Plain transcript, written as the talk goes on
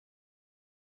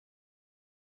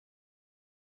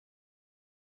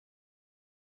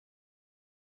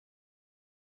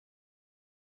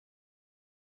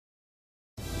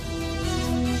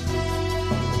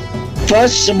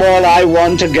First of all, I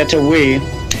want to get away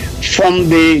from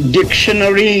the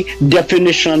dictionary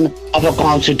definition of a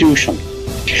constitution.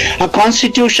 A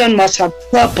constitution must have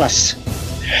purpose,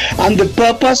 and the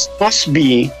purpose must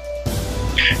be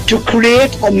to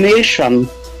create a nation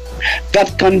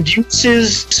that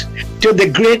conduces to the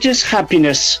greatest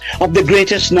happiness of the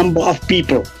greatest number of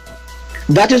people.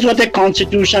 That is what a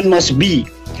constitution must be.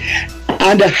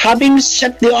 And having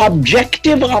set the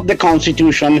objective of the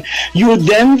constitution, you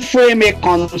then frame a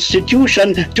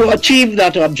constitution to achieve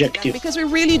that objective. Because we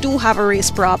really do have a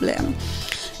race problem.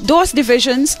 Those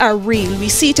divisions are real. We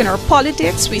see it in our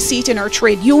politics, we see it in our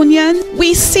trade union.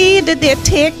 We see that they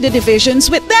take the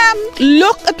divisions with them.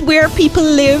 Look at where people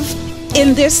live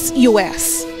in this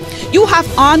US. You have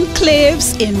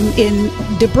enclaves in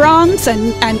the Bronx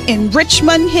and in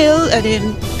Richmond Hill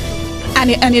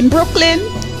and in Brooklyn.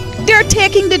 They're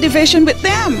taking the division with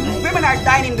them. Women are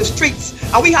dying in the streets,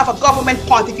 and we have a government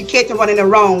pontificating running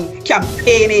around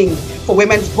campaigning for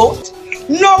women's vote.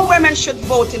 No women should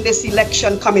vote in this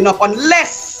election coming up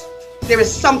unless there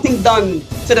is something done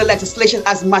to the legislation,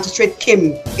 as Magistrate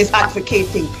Kim is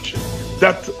advocating.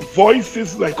 That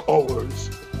voices like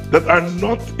ours that are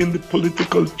not in the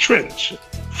political trench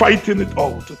fighting it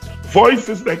out,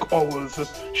 voices like ours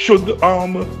should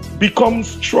become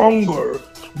stronger.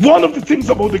 One of the things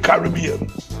about the Caribbean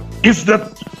is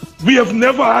that we have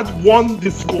never had one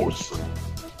discourse.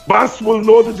 Bass will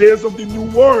know the days of the New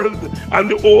World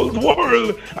and the Old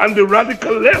World and the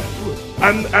radical left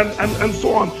and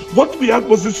so on. What we had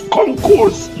was this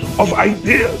concourse of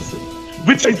ideas,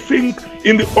 which I think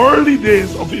in the early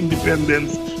days of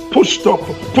independence pushed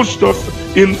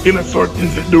us in a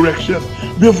certain direction.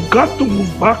 We've got to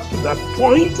move back to that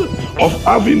point of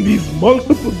having these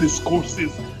multiple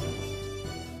discourses.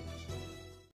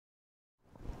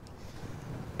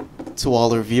 To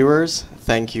all our viewers,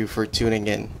 thank you for tuning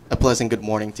in. A pleasant good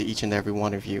morning to each and every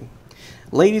one of you.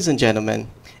 Ladies and gentlemen,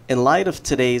 in light of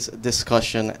today's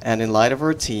discussion and in light of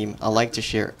our team, I'd like to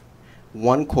share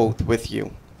one quote with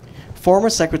you. Former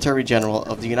Secretary General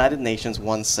of the United Nations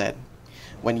once said,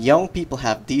 "When young people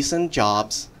have decent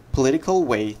jobs, political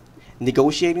weight,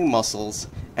 negotiating muscles,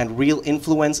 and real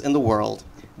influence in the world,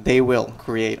 they will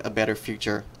create a better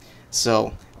future."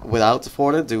 So, without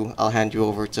further ado, I'll hand you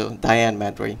over to Diane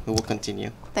Madry, who will continue.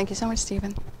 Thank you so much,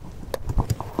 Stephen.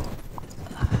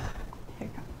 Here you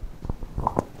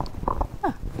go.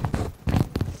 Ah.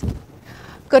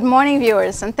 Good morning,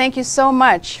 viewers, and thank you so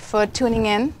much for tuning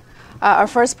in. Our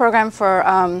first program for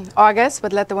August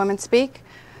with Let the Women Speak.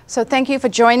 So thank you for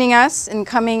joining us and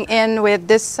coming in with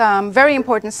this very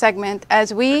important segment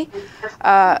as we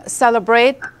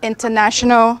celebrate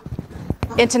International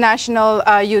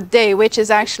Youth Day, which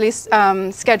is actually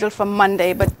scheduled for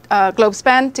Monday. But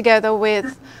GlobeSpan, together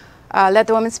with Let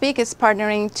the Women Speak, is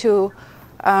partnering to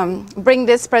bring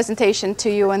this presentation to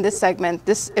you in this segment,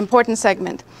 this important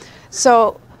segment.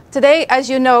 So today, as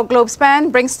you know,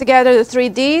 GlobeSpan brings together the 3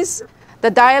 Ds, the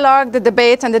dialogue, the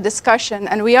debate, and the discussion.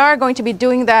 And we are going to be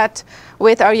doing that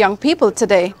with our young people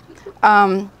today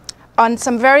on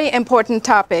some very important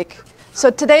topic. So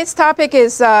today's topic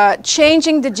is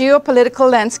changing the geopolitical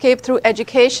landscape through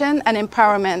education and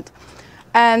empowerment.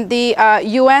 And the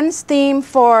UN's theme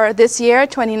for this year,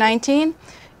 2019,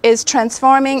 is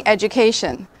transforming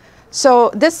education. So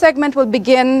this segment will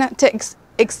begin to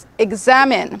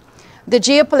examine the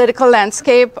geopolitical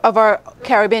landscape of our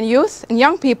Caribbean youth and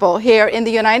young people here in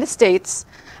the United States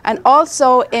and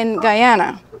also in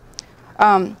Guyana.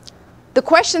 The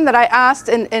question that I asked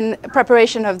in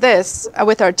preparation of this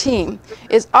with our team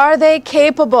is, are they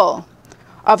capable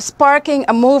of sparking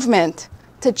a movement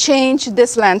to change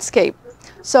this landscape?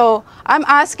 So I'm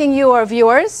asking you, our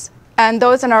viewers, and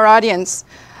those in our audience,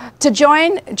 to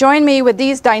join me with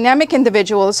these dynamic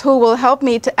individuals who will help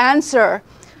me to answer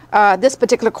this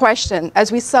particular question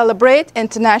as we celebrate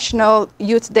International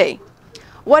Youth Day.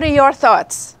 What are your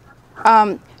thoughts?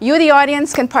 You, the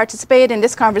audience, can participate in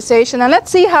this conversation, and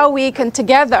let's see how we can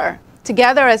together,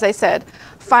 as I said,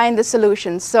 find the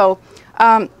solutions. So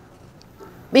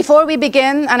before we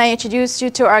begin and I introduce you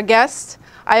to our guests,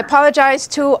 I apologize.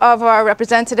 2 of our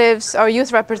representatives, our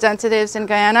youth representatives in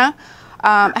Guyana,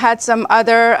 had some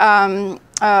other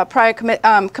prior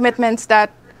commitments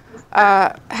that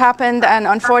happened and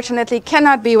unfortunately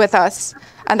cannot be with us.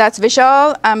 And that's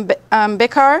Vishal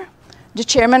Ambekar, the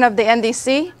chairman of the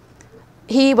NDC.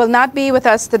 He will not be with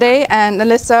us today, and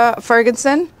Melissa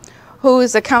Ferguson, who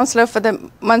is a counselor for the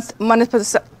municipal,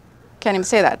 can't even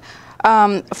say that,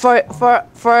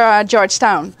 for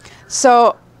Georgetown.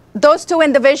 So those 2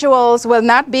 individuals will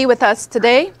not be with us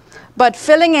today, but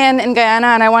filling in Guyana,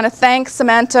 and I want to thank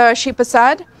Samantha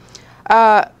Shipasad,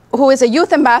 who is a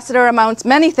youth ambassador amongst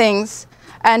many things,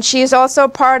 and she is also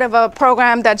part of a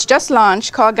program that's just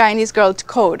launched called Guyanese Girl to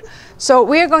Code. So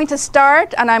we're going to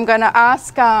start, and I'm going to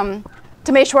ask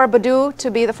Tameshwar Badu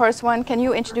to be the first one. Can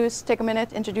you take a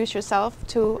minute, introduce yourself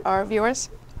to our viewers?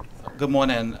 Good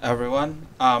morning, everyone.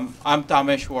 I'm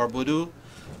Tameshwar Badu.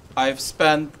 I've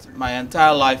spent my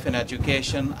entire life in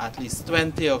education, at least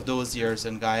 20 of those years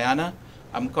in Guyana.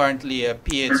 I'm currently a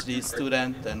PhD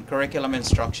student in curriculum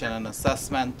instruction and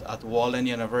assessment at Walden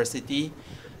University.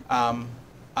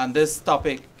 And this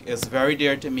topic is very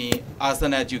dear to me as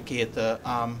an educator.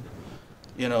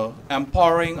 You know,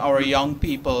 empowering our young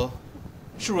people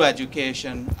through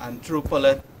education and through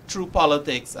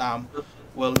politics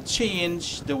will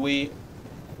change the way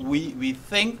we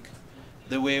think,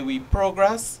 the way we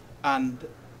progress, and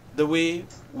the way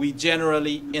we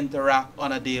generally interact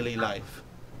on a daily life.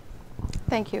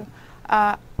 Thank you.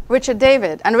 Richard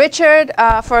David. And Richard,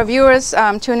 for our viewers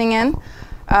tuning in,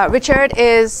 Richard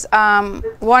is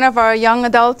one of our young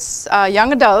adults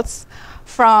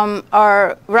from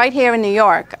right here in New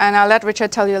York. And I'll let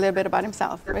Richard tell you a little bit about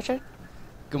himself. Richard?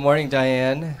 Good morning,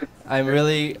 Diane. I'm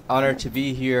really honored to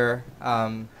be here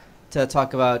to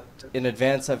talk about, in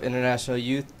advance of International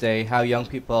Youth Day, how young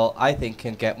people, I think,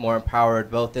 can get more empowered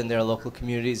both in their local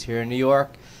communities here in New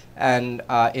York and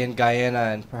in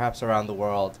Guyana and perhaps around the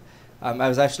world. I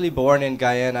was actually born in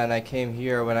Guyana, and I came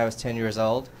here when I was 10 years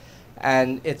old.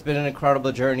 And it's been an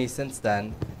incredible journey since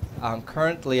then.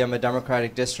 Currently, I'm a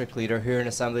Democratic District Leader here in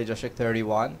Assembly District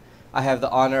 31. I have the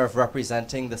honor of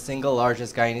representing the single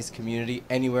largest Guyanese community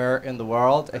anywhere in the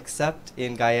world, except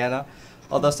in Guyana,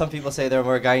 although some people say there are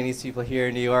more Guyanese people here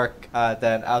in New York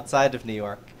than outside of New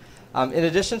York. In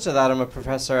addition to that, I'm a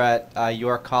professor at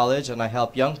York College, and I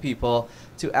help young people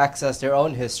to access their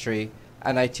own history,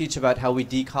 and I teach about how we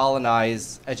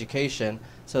decolonize education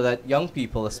so that young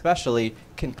people especially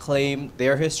can claim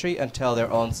their history and tell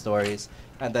their own stories,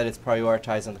 and that it's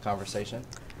prioritized in the conversation.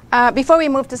 Before we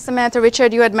move to Samantha,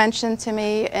 Richard, you had mentioned to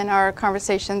me in our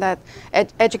conversation that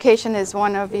education is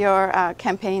one of your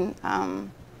campaign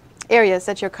areas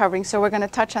that you're covering, so we're going to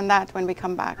touch on that when we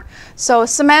come back. So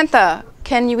Samantha,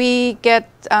 can we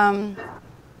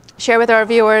share with our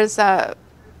viewers,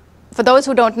 for those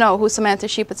who don't know, who Samantha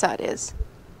Shipasad is?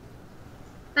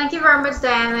 Thank you very much,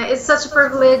 Diana. It's such a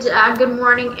privilege. Good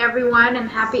morning, everyone, and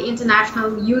happy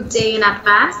International Youth Day in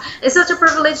advance. It's such a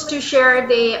privilege to share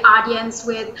the audience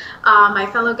with my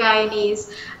fellow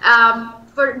Guyanese.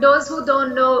 For those who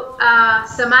don't know,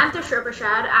 Samantha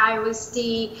Shipasad, I was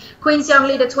the Queen's Young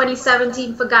Leader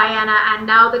 2017 for Guyana and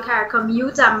now the CARICOM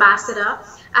Youth Ambassador.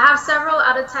 I have several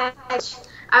other titles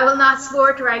I will not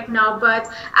sport right now, but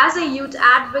as a youth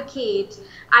advocate,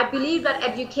 I believe that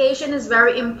education is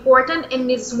very important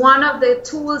and is one of the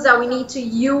tools that we need to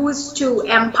use to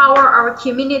empower our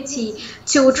community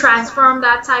to transform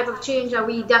that type of change that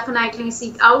we definitely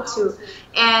seek out to.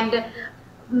 And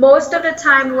most of the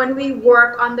time when we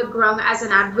work on the ground as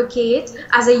an advocate,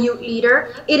 as a youth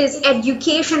leader, it is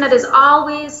education that is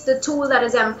always the tool that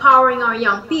is empowering our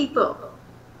young people.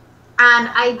 And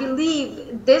I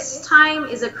believe this time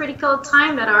is a critical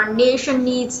time that our nation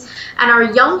needs and our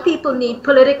young people need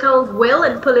political will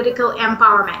and political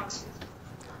empowerment.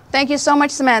 Thank you so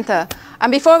much, Samantha.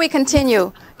 And before we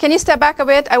continue, can you step back a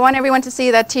bit? I want everyone to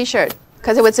see that T-shirt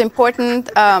because it was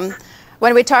important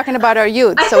when we're talking about our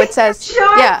youth. So it says,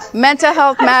 sure. Yeah, mental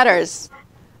health matters.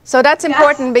 So that's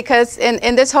important because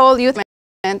in this whole youth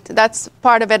movement, that's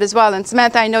part of it as well. And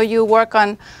Samantha, I know you work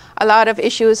on a lot of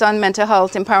issues on mental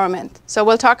health empowerment. So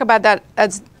we'll talk about that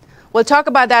as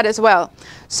well.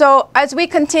 So as we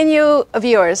continue,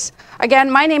 viewers, again,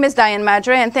 my name is Diane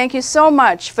Madre, and thank you so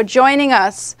much for joining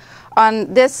us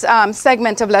on this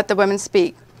segment of Let the Women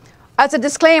Speak. As a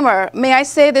disclaimer, may I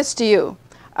say this to you,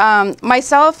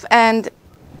 myself and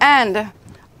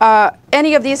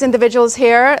any of these individuals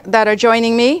here that are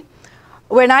joining me,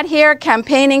 we're not here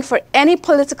campaigning for any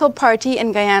political party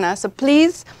in Guyana. So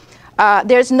please,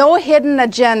 there's no hidden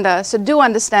agenda, so do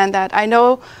understand that. I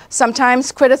know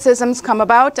sometimes criticisms come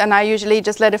about, and I usually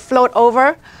just let it float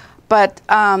over, but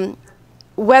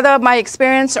whether my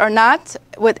experience or not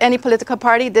with any political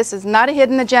party, this is not a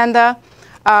hidden agenda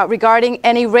regarding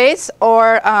any race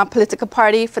or political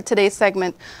party for today's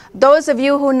segment. Those of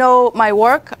you who know my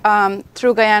work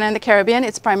through Guyana and the Caribbean,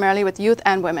 it's primarily with youth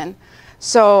and women.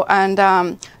 So,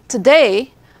 and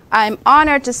today, I'm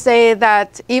honored to say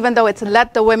that even though it's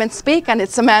Let the Women Speak and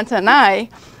it's Samantha and I,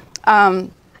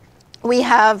 we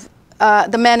have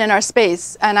the men in our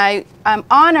space. And I'm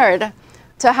honored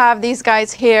to have these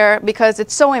guys here because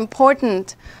it's so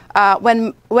important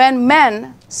when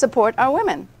men support our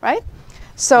women, right?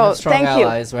 So strong thank you.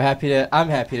 allies. I'm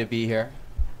happy to be here.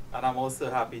 And I'm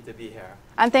also happy to be here.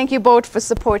 And thank you both for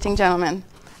supporting, gentlemen.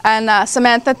 And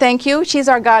Samantha, thank you. She's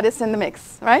our goddess in the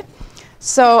mix, right?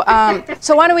 So,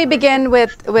 so why don't we begin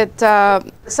with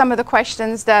some of the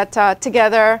questions that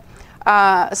together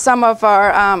some of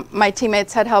my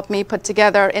teammates had helped me put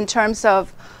together in terms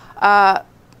of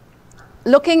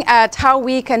looking at how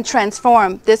we can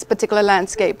transform this particular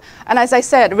landscape. And as I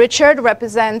said, Richard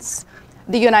represents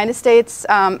the United States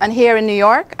and here in New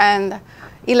York, and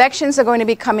elections are going to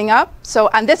be coming up. So,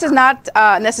 and this is not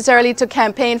necessarily to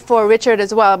campaign for Richard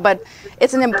as well, but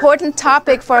it's an important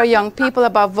topic for our young people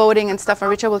about voting and stuff, and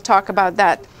Richard will talk about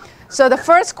that. So the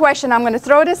first question, I'm going to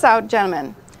throw this out,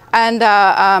 gentlemen, and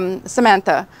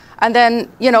Samantha, and then,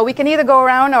 you know, we can either go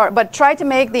around but try to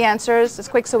make the answers as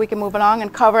quick so we can move along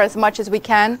and cover as much as we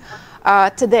can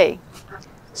today.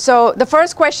 So the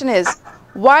first question is,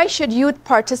 why should youth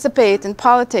participate in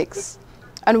politics?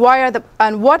 And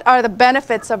what are the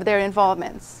benefits of their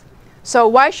involvements? So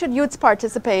why should youths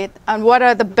participate, and what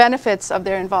are the benefits of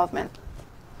their involvement?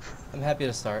 I'm happy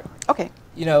to start. Okay.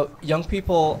 You know, young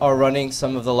people are running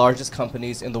some of the largest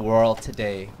companies in the world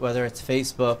today, whether it's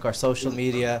Facebook or social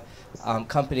media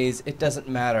companies, it doesn't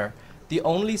matter. The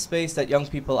only space that young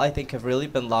people, I think, have really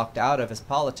been locked out of is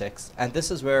politics. And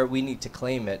this is where we need to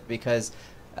claim it, because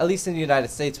at least in the United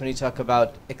States, when you talk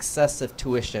about excessive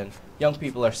tuition, young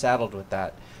people are saddled with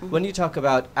that. When you talk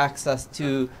about access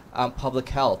to public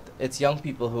health, it's young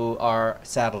people who are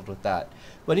saddled with that.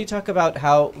 When you talk about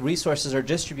how resources are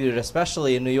distributed,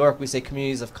 especially in New York, we say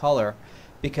communities of color,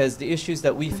 because the issues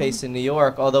that we face in New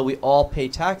York, although we all pay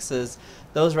taxes,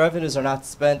 those revenues are not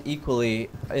spent equally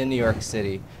in New York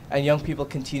City, and young people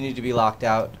continue to be locked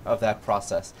out of that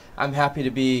process. I'm happy to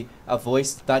be a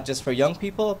voice not just for young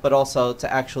people, but also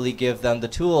to actually give them the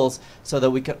tools so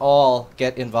that we can all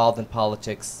get involved in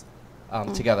politics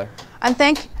together. And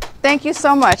thank you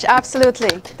so much. Absolutely.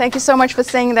 Thank you so much for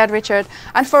saying that, Richard.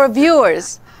 And for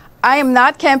viewers, I am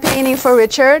not campaigning for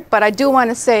Richard, but I do want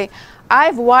to say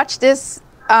I've watched this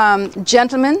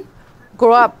gentleman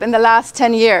grow up in the last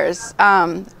 10 years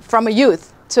from a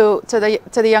youth to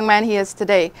the young man he is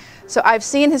today. So I've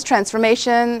seen his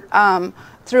transformation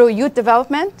through youth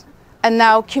development and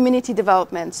now community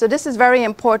development. So this is very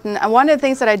important. And one of the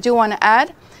things that I do want to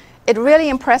add, it really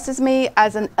impresses me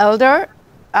as an elder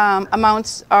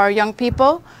amongst our young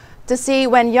people to see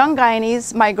when young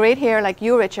Guyanese migrate here, like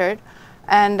you, Richard,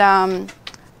 and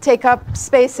take up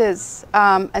spaces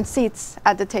and seats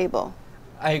at the table.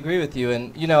 I agree with you,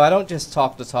 and you know, I don't just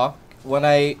talk the talk. When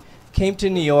I came to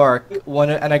New York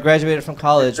and I graduated from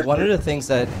college, one of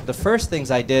the first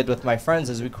things I did with my friends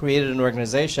is we created an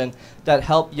organization that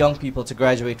helped young people to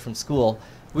graduate from school.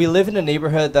 We live in a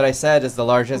neighborhood that I said is the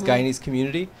largest Guyanese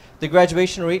community. The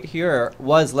graduation rate here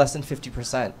was less than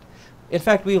 50%. In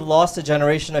fact, we've lost a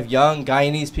generation of young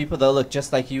Guyanese people that look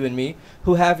just like you and me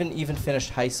who haven't even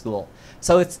finished high school.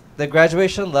 So it's the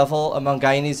graduation level among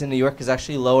Guyanese in New York is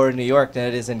actually lower in New York than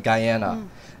it is in Guyana.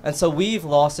 And so we've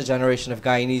lost a generation of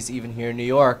Guyanese even here in New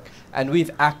York, and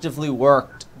we've actively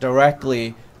worked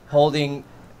directly holding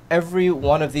every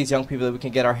one of these young people that we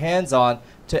can get our hands on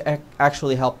to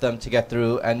actually help them to get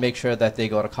through and make sure that they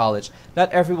go to college. Not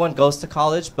everyone goes to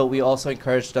college, but we also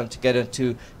encourage them to get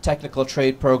into technical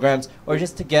trade programs or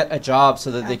just to get a job so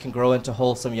that they can grow into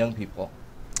wholesome young people.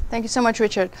 Thank you so much,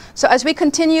 Richard. So as we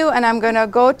continue, and I'm going to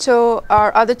go to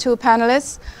our other two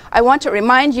panelists, I want to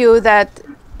remind you that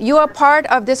you are part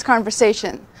of this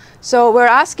conversation. So we're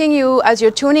asking you, as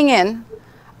you're tuning in,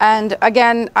 and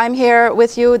again, I'm here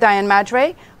with you, Diane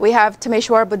Madre. We have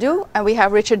Tameshwar Boodoo, and we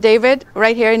have Richard David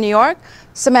right here in New York.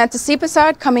 Samantha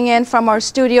Sipasad coming in from our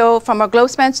studio, from our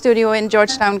GlobeSpan studio in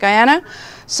Georgetown, Guyana.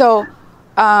 So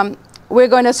we're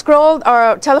going to scroll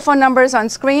our telephone numbers on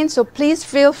screen, so please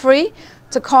feel free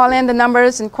to call in the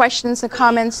numbers and questions and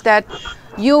comments that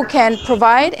you can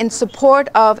provide in support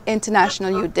of International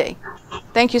Youth Day.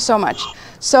 Thank you so much.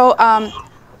 So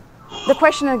the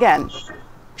question again,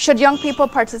 should young people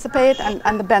participate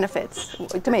and the benefits?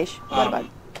 Tamesh, what about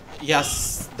it?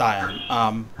 Yes, Diane.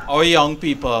 Our young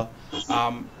people,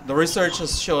 the research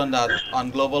has shown that on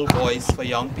Global Voice for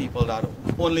young people that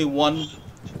only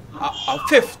a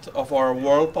fifth of our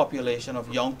world population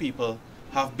of young people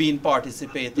have been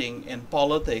participating in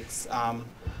politics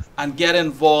and get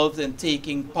involved in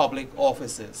taking public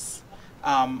offices.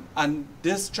 And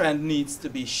this trend needs to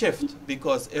be shifted,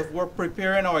 because if we're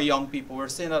preparing our young people, we're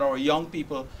saying that our young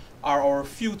people are our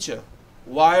future.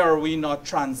 Why are we not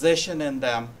transitioning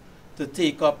them to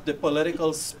take up the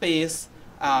political space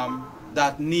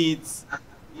that needs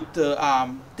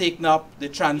to take up the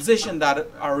transition that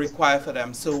are required for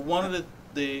them? So one of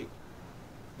the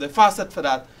the facet for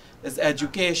that is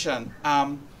education.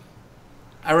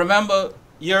 I remember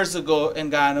years ago in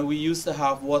Ghana, we used to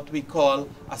have what we call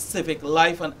a civic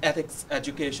life and ethics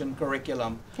education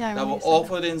curriculum that were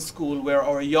offered in school, where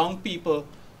our young people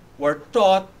were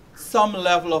taught some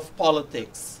level of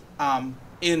politics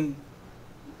in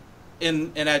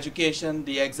education,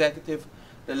 the executive,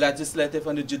 the legislative,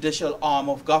 and the judicial arm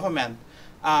of government.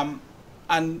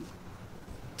 And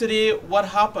today, what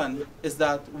happened is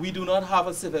that we do not have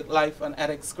a civic life and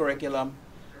ethics curriculum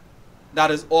that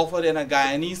is offered in a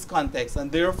Guyanese context,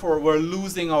 and therefore we're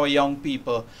losing our young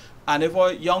people. And if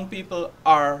our young people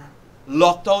are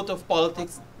locked out of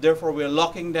politics, therefore we're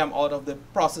locking them out of the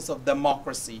process of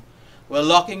democracy. We're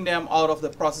locking them out of the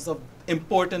process of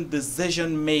important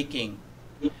decision making.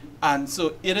 And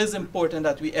so it is important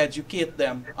that we educate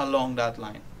them along that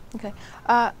line. Okay.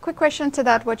 Quick question to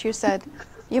that, what you said.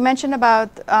 You mentioned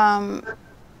about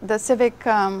the civic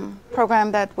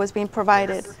program that was being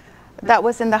provided. That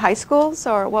was in the high schools,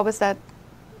 or what was that?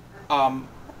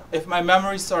 If my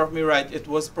memory serves me right, it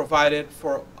was provided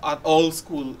for at all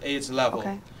school age level.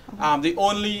 Okay. The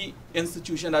only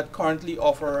institution that currently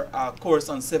offer a course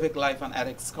on civic life and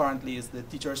ethics currently is the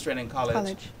Teachers Training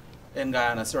College in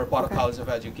Guyana, Sir Potter College of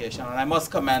Education. And I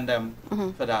must commend them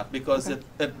for that, because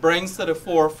it brings to the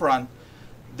forefront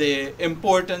the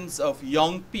importance of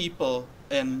young people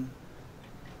in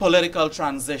political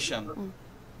transition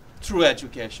through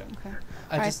education.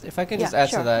 Okay. If I can just add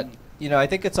to that, you know, I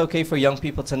think it's okay for young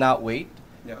people to not wait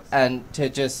and to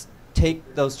just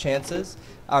take those chances.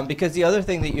 Because the other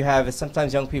thing that you have is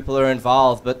sometimes young people are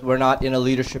involved, but we're not in a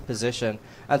leadership position.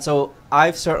 And so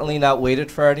I've certainly not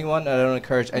waited for anyone, and I don't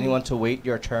encourage anyone to wait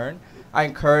your turn. I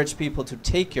encourage people to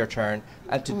take your turn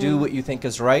and to do what you think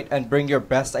is right and bring your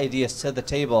best ideas to the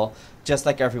table, just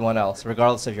like everyone else,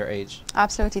 regardless of your age.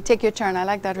 Absolutely. Take your turn. I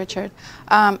like that, Richard.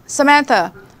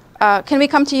 Samantha, can we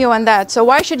come to you on that? So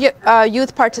why should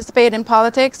youth participate in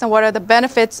politics, and what are the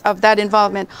benefits of that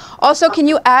involvement? Also, can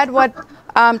you add what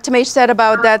Tamesh said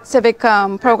about that civic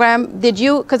program? Did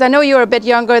you, because I know you're a bit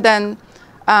younger than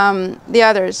the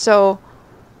others, so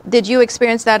did you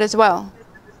experience that as well?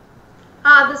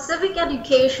 The civic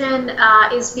education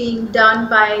is being done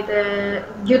by the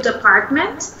youth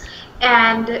department,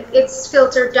 and it's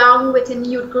filtered down within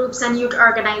youth groups and youth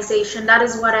organization. That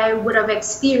is what I would have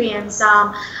experienced.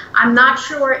 I'm not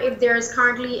sure if there is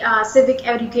currently civic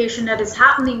education that is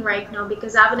happening right now,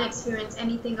 because I haven't experienced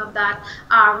anything of that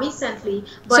recently.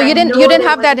 But so you didn't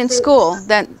have that in school,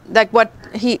 then, like what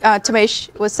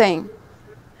Tamesh was saying?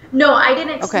 No, I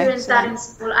didn't experience that in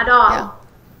school at all. Yeah.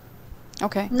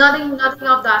 Okay. Nothing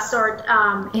of that sort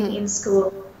in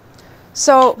school.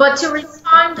 So, but to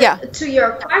respond to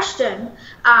your question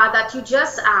that you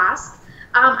just asked,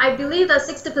 I believe that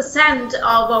 60%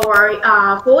 of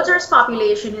our voters'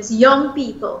 population is young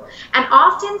people, and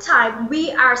oftentimes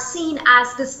we are seen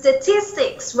as the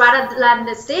statistics rather than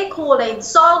the stakeholder in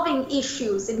solving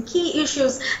issues and key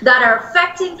issues that are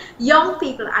affecting young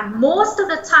people. And most of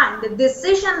the time, the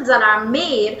decisions that are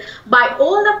made by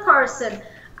older persons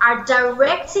are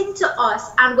directing to us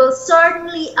and will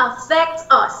certainly affect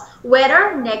us,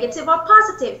 whether negative or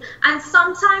positive. And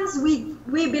sometimes we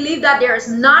believe that there is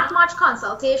not much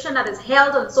consultation that is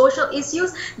held on social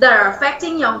issues that are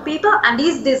affecting young people, and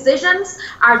these decisions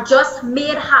are just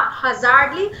made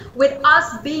haphazardly with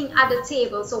us being at the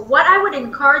table. So what I would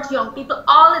encourage young people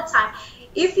all the time,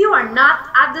 if you are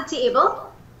not at the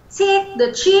table, take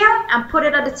the chair and put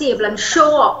it at the table and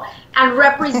show up and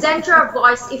represent your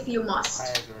voice if you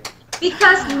must.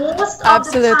 Because most of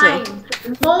the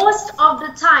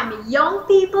time, young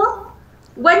people,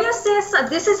 when you say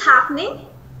this is happening,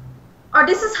 or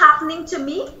this is happening to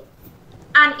me,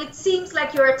 and it seems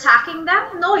like you're attacking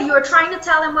them, no, you're trying to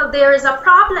tell them, well, there is a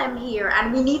problem here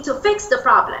and we need to fix the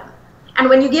problem. And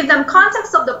when you give them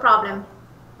context of the problem,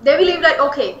 they believe that,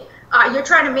 okay, you're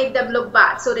trying to make them look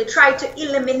bad. So they try to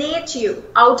eliminate you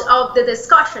out of the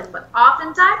discussion. But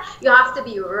oftentimes, you have to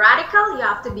be radical, you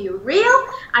have to be real,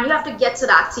 and you have to get to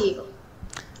that table.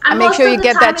 And make sure you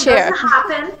get that chair.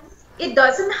 It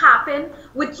doesn't happen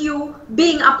with you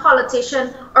being a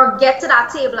politician or get to that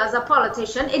table as a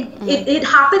politician. It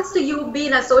happens to you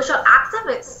being a social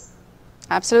activist.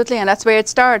 Absolutely, and that's where it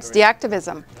starts, the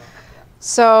activism.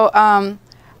 So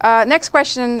next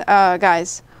question,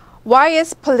 guys. Why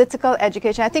is political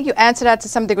education, I think you answered that to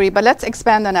some degree, but let's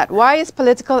expand on that. Why is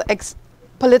political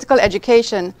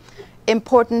education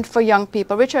important for young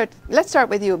people? Richard, let's start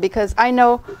with you, because I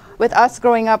know with us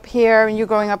growing up here and you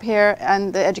growing up here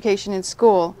and the education in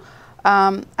school,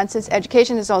 and since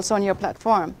education is also on your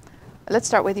platform, let's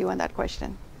start with you on that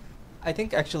question. I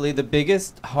think actually the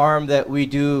biggest harm that we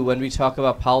do when we talk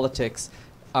about politics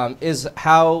is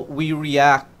how we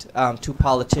react to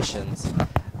politicians.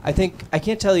 I think I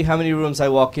can't tell you how many rooms I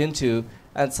walk into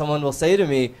and someone will say to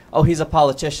me, oh, he's a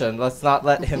politician, let's not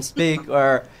let him speak,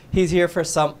 or he's here for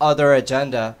some other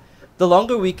agenda. The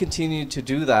longer we continue to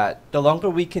do that, the longer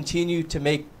we continue to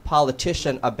make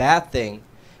politician a bad thing,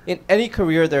 in any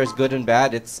career there's good and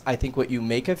bad, it's I think what you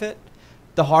make of it,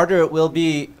 the harder it will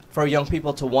be for young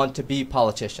people to want to be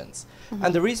politicians. Mm-hmm.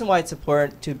 And the reason why it's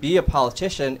important to be a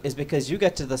politician is because you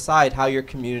get to decide how your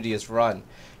community is run.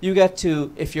 You get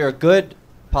to, if you're a good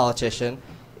politician,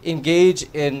 engage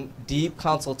in deep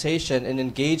consultation and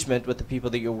engagement with the people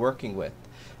that you're working with.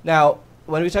 Now,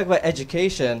 when we talk about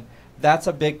education, that's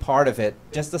a big part of it,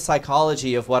 just the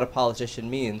psychology of what a politician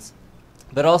means.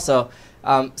 But also,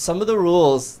 some of the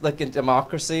rules, like in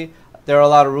democracy, there are a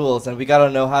lot of rules, and we got to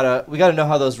know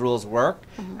how those rules work,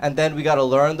 mm-hmm. and then we got to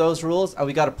learn those rules, and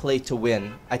we got to play to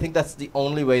win. I think that's the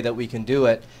only way that we can do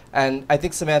it. And I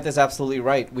think Samantha's absolutely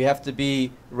right. We have to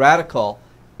be radical.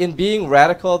 In being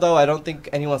radical, though, I don't think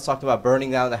anyone's talking about burning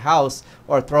down the house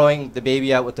or throwing the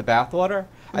baby out with the bathwater.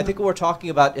 Mm-hmm. I think what we're talking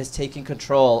about is taking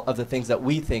control of the things that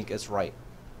we think is right.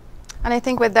 And I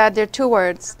think with that, there are two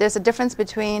words. There's a difference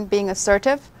between being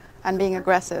assertive and being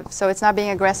aggressive. So it's not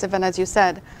being aggressive and, as you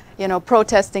said,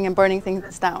 protesting and burning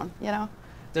things down,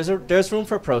 There's room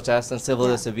for protest and civil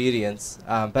disobedience,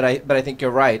 but I think you're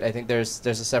right. I think there's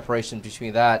a separation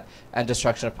between that and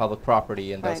destruction of public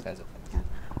property and those kinds of things.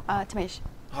 Yeah. Tamesh.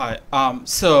 Hi.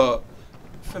 So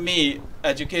for me,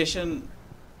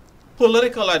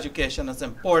 political education is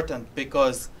important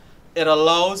because it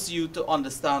allows you to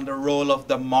understand the role of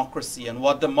democracy and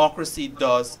what democracy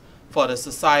does for the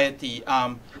society.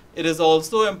 It is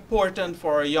also important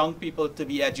for young people to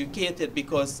be educated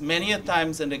because many a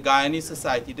times in the Guyanese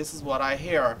society, this is what I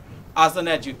hear as an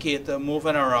educator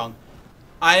moving around.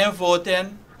 I am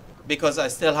voting because I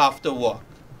still have to work.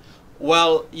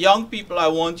 Well, young people, I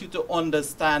want you to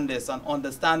understand this and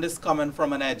understand this coming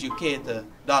from an educator,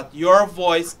 that your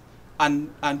voice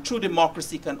and true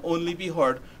democracy can only be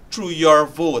heard through your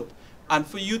vote. And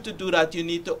for you to do that, you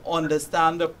need to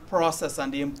understand the process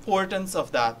and the importance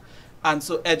of that. And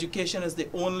so education is the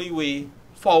only way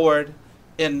forward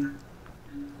in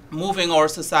moving our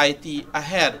society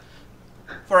ahead.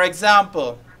 For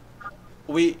example,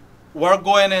 we're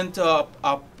going through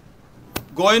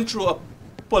a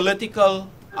political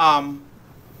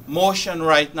motion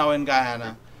right now in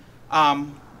Guyana.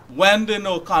 When the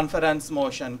no confidence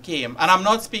motion came, and I'm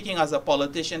not speaking as a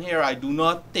politician here, I do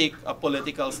not take a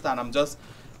political stand, I'm just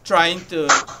trying to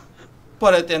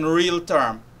put it in real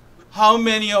terms. How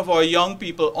many of our young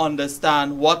people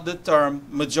understand what the term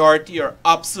majority or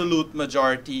absolute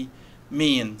majority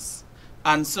means?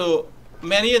 And so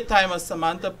many a time, as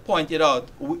Samantha pointed out,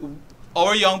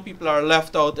 our young people are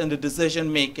left out in the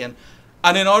decision making.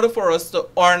 And in order for us to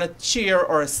earn a chair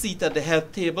or a seat at the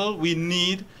head table, we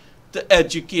need to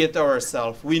educate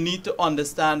ourselves. We need to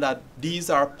understand that these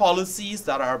are policies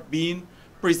that are being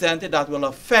presented that will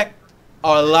affect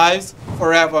our lives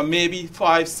forever, maybe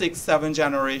 5, 6, 7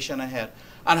 generations ahead.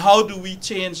 And how do we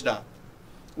change that?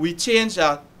 We change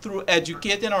that through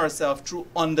educating ourselves, through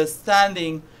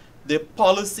understanding the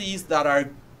policies that are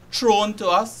thrown to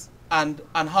us, and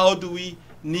how do we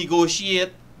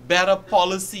negotiate better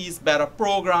policies, better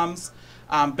programs,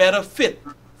 better fit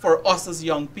for us as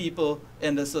young people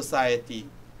in the society.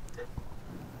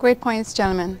 Great points,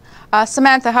 gentlemen.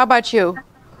 Samantha, how about you?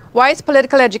 Why is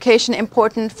political education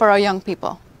important for our young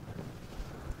people?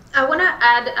 I want to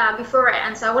add, before I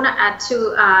answer, I want to add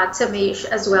to Tamesh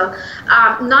as well.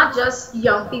 Not just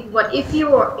young people, but if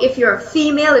you're a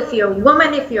female, if you're a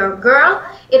woman, if you're a girl,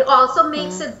 it also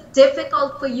makes it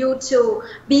difficult for you to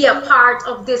be a part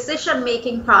of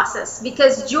decision-making process.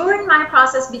 Because during my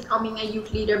process becoming a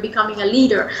youth leader, becoming a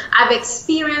leader, I've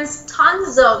experienced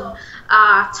tons of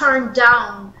turned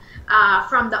down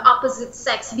from the opposite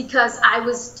sex because I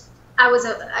was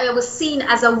seen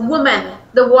as a woman,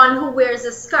 the one who wears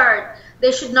a skirt.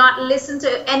 They should not listen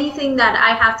to anything that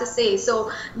I have to say.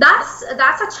 So that's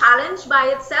a challenge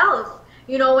by itself,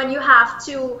 when you have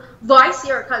to voice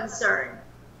your concern.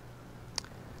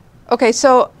 Okay,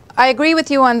 so I agree with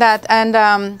you on that. And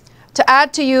to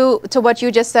add to what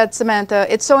you just said, Samantha,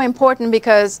 it's so important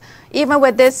because even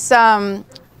with this,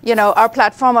 our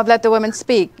platform of Let the Women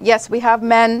Speak, yes, we have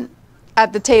men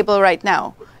at the table right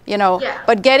now.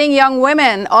 But getting young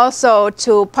women also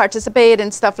to participate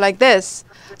in stuff like this,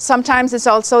 sometimes it's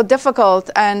also difficult.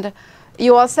 And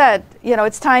you all said,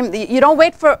 it's time, you don't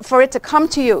wait for it to come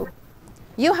to you.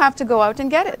 You have to go out and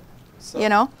get it. You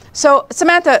know? So,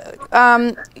 Samantha,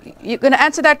 you're going to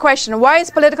answer that question. Why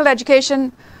is political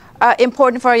education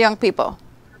important for our young people?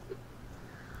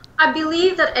 I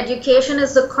believe that education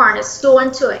is the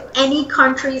cornerstone to any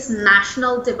country's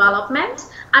national development,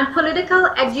 and political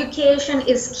education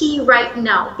is key right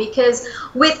now because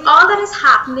with all that is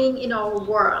happening in our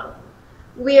world,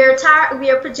 we are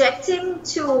projecting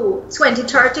to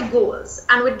 2030 goals,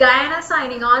 and with Guyana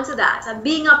signing on to that and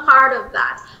being a part of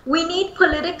that, we need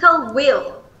political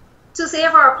will to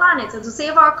save our planet and to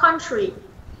save our country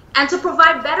and to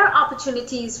provide better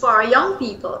opportunities for our young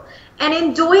people. And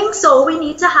in doing so, we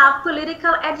need to have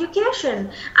political education,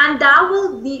 and that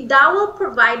will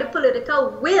provide the political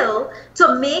will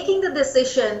to making the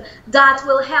decision that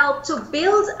will help to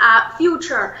build a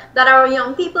future that our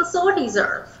young people so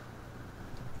deserve.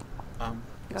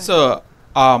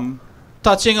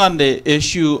 Touching on the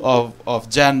issue of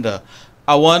gender,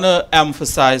 I want to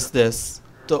emphasize this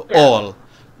to all,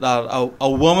 that a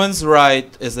woman's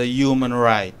right is a human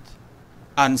right.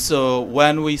 And so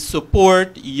when we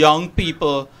support young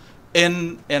people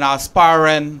in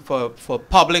aspiring for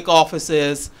public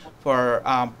offices, for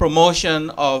promotion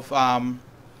of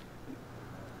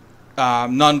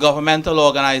non-governmental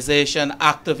organization,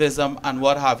 activism, and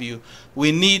what have you,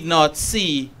 we need not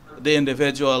see the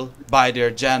individual by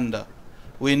their gender.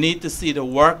 We need to see the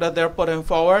work that they're putting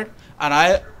forward. And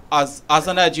I, as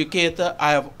an educator,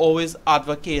 I have always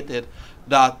advocated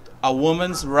that a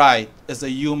woman's right is a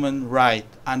human right,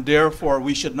 and therefore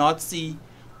we should not see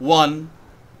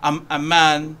a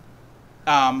man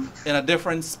in a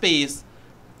different space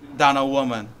than a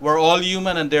woman. We're all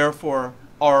human, and therefore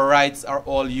our rights are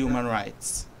all human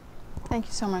rights. Thank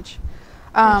you so much.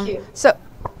 Thank you. So,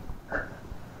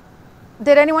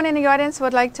 did anyone in the audience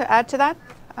would like to add to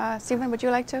that? Stephen, would you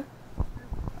like to?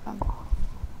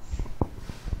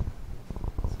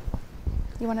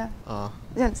 You want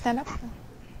to stand up?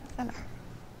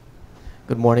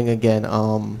 Good morning again.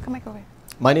 Come back over here.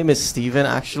 My name is Stephen,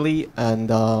 actually,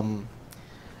 and I'm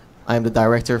the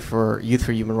director for Youth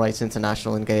for Human Rights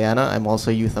International in Guyana. I'm also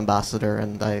a youth ambassador,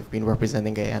 and I've been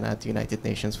representing Guyana at the United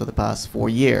Nations for the past 4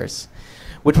 years.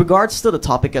 With regards to the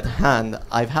topic at hand,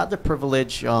 I've had the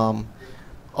privilege of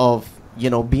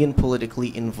being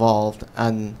politically involved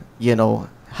and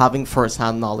having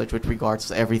first-hand knowledge with regards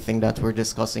to everything that we're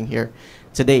discussing here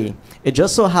today. It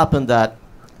just so happened that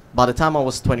by the time I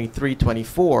was 23,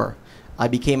 24, I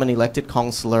became an elected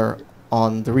councillor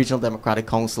on the Regional Democratic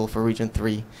Council for Region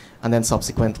 3, and then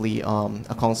subsequently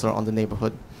a councillor on the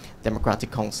Neighborhood Democratic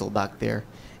Council back there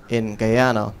in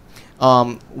Guyana.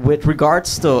 With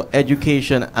regards to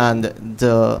education and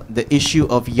the issue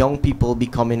of young people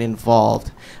becoming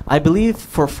involved, I believe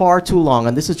for far too long,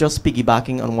 and this is just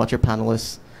piggybacking on what your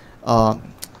panelist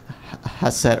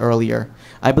has said earlier,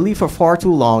 I believe for far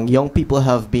too long, young people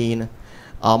have been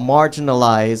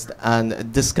marginalized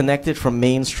and disconnected from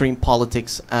mainstream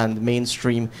politics and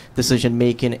mainstream decision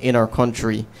making in our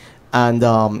country. And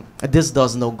this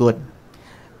does no good.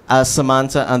 As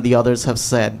Samantha and the others have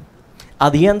said,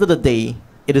 at the end of the day,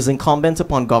 it is incumbent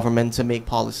upon government to make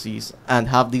policies and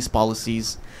have these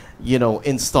policies,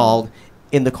 installed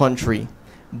in the country.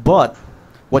 But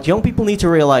what young people need to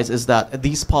realize is that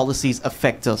these policies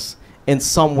affect us in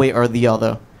some way or the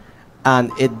other.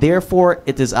 And therefore,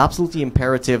 it is absolutely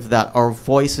imperative that our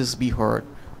voices be heard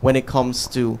when it comes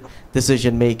to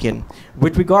decision making.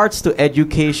 With regards to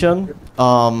education,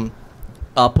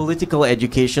 political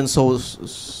education, so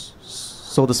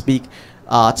to speak,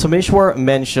 Tameshwar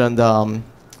mentioned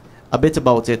a bit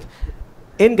about it.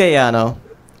 In Guyana,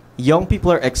 young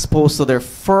people are exposed to their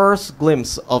first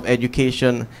glimpse of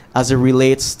education as it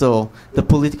relates to the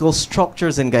political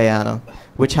structures in Guyana,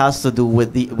 which has to do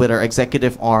with our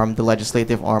executive arm, the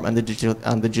legislative arm, and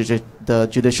the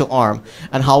judicial arm,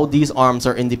 and how these arms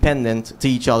are independent to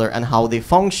each other and how they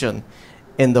function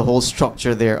in the whole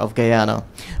structure there of Guyana.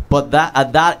 But that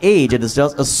at that age, it is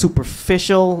just a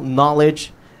superficial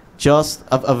knowledge, just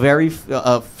a very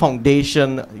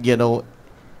foundation,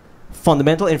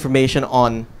 fundamental information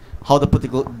on how the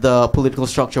political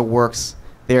structure works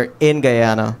there in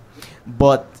Guyana.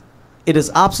 But it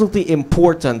is absolutely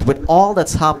important, with all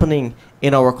that's happening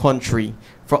in our country,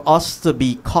 for us to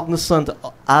be cognizant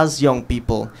as young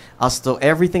people as to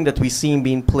everything that we see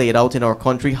being played out in our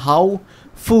country. How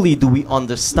fully do we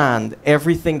understand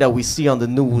everything that we see on the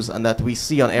news and that we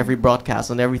see on every broadcast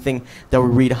and everything that we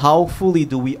read? How fully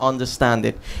do we understand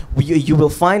it? You will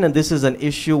find, and this is an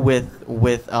issue with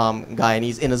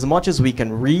Guyanese, in as much as we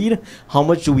can read, how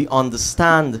much do we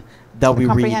understand that we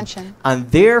read? And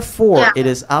therefore, it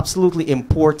is absolutely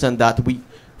important that we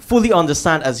fully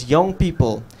understand as young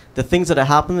people the things that are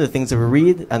happening, the things that we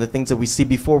read, and the things that we see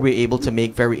before we're able to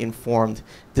make very informed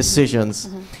decisions.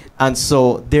 And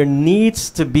so there needs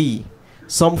to be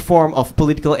some form of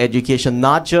political education,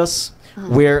 not just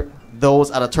where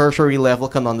those at a tertiary level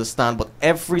can understand, but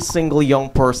every single young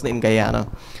person in Guyana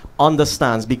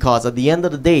understands, because at the end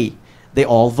of the day, they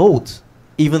all vote,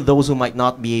 even those who might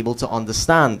not be able to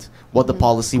understand what the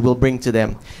policy will bring to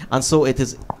them. And so it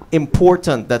is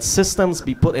important that systems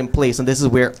be put in place, and this is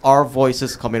where our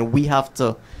voices come in. We have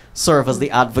to serve as the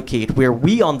advocate where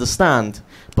we understand,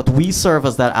 but we serve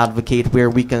as that advocate where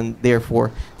we can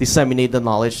therefore disseminate the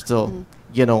knowledge to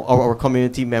you know, our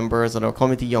community members and our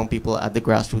community young people at the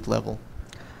grassroots level.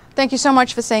 Thank you so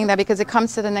much for saying that, because it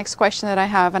comes to the next question that I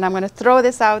have, and I'm going to throw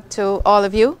this out to all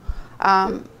of you.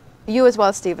 You as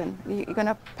well, Stephen. You're going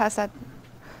to pass that?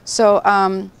 So,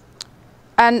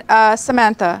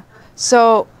 Samantha,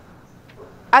 so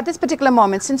at this particular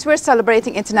moment, since we're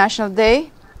celebrating International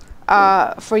Day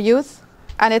for Youth,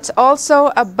 and it's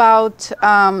also about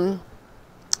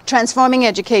transforming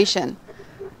education.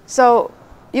 So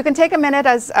you can take a minute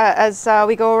as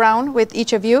we go around with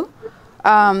each of you.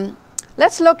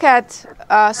 Let's look at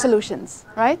solutions,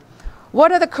 right?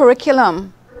 What are the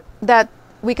curriculum that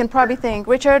we can probably think?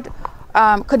 Richard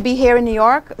could be here in New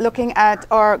York looking at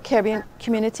our Caribbean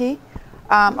community,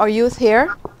 our youth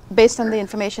here, based on the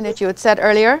information that you had said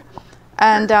earlier,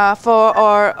 and for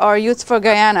our youth for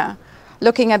Guyana,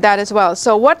 looking at that as well.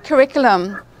 So what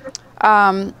curriculum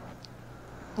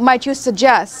might you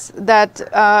suggest that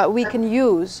we can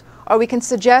use, or we can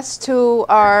suggest to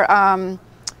our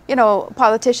you know,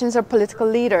 politicians or political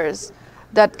leaders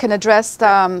that can address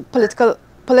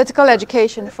political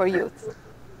education for youth?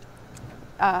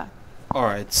 All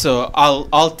right, so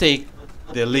I'll take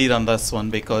the lead on this one,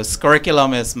 because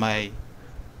curriculum is my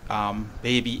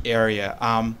baby area.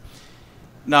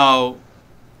 Now,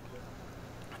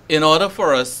 in order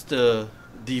for us to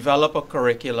develop a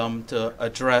curriculum to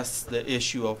address the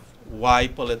issue of why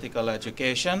political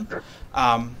education,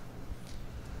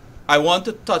 I want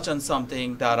to touch on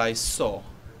something that I saw.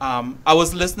 I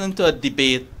was listening to a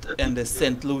debate in the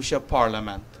St. Lucia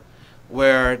Parliament,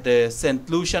 where the St.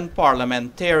 Lucian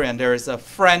parliamentarian, there is a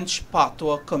French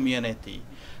patois community,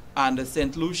 and the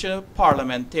St. Lucia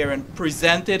parliamentarian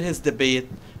presented his debate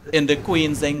in the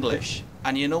Queen's English.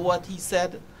 And you know what he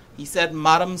said? He said,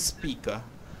 "Madam Speaker,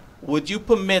 would you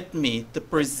permit me to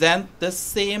present the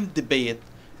same debate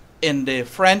in the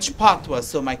French patois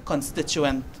so my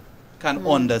constituent can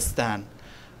understand?"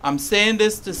 I'm saying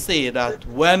this to say that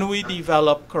when we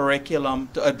develop curriculum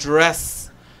to address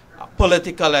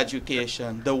political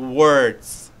education, the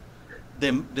words,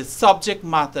 the subject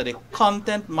matter, the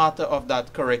content matter of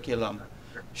that curriculum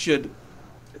should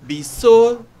be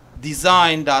so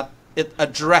designed that it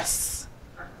addresses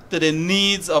to the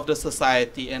needs of the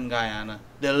society in Guyana.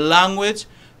 The language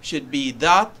should be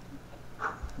that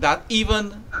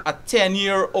even a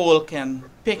 10-year-old can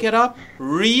pick it up,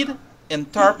 read,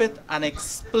 interpret, and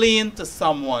explain to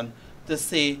someone to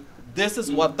say, this is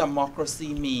what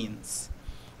democracy means.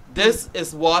 This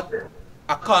is what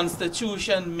a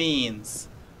constitution means.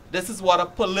 This is what a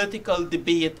political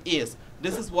debate is.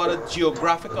 This is what a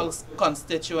geographical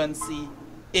constituency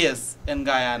is in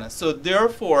Guyana. So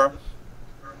therefore,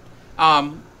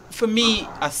 for me,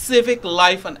 a civic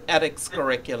life and ethics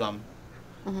curriculum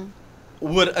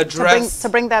would address... To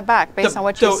bring that back, based on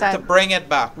what you said. To bring it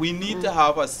back. We need to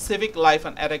have a civic life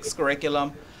and ethics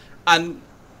curriculum, and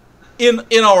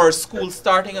in our school,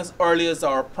 starting as early as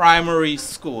our primary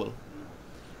school.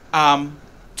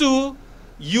 2,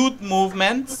 youth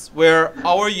movements, where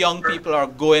our young people are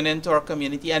going into our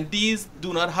community, and these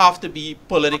do not have to be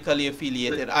politically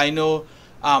affiliated. I know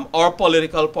our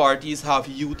political parties have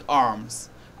youth arms.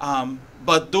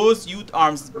 But those youth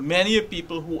arms, many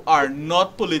people who are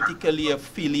not politically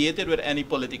affiliated with any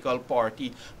political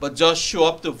party, but just show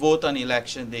up to vote on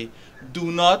election day,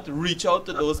 do not reach out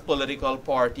to those political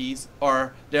parties,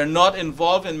 or they're not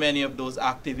involved in many of those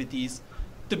activities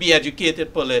to be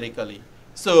educated politically.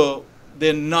 So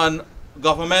the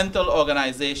non-governmental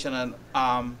organization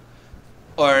and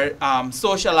or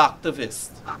social activists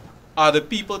are the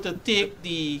people to take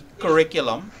the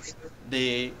curriculum,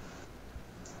 the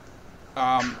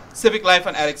civic life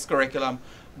and ethics curriculum,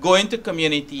 go into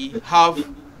community, have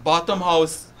bottom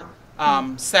house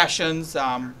sessions,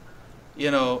 you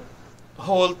know,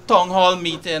 whole town hall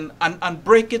meeting, and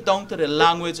break it down to the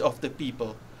language of the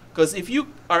people. Because if you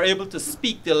are able to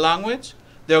speak the language,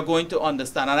 they're going to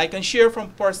understand. And I can share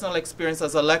from personal experience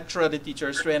as a lecturer at the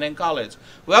Teachers Training College.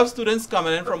 We have students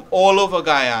coming in from all over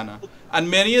Guyana. And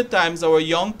many a times our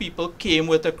young people came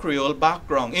with a Creole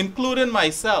background, including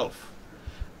myself.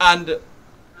 And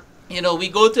you know, we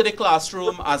go to the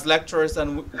classroom as lecturers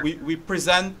and we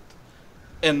present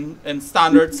in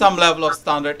standard, some level of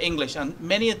standard English. And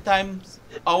many times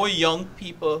our young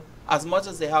people, as much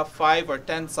as they have 5 or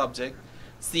 10 subjects,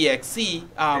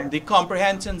 CXC, the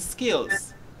comprehension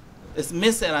skills is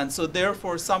missing. And so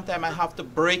therefore, sometimes I have to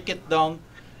break it down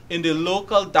in the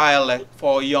local dialect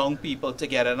for young people to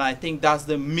get it. And I think that's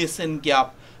the missing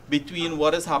gap between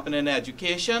what is happening in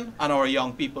education and our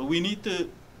young people. We need to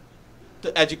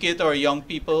educate our young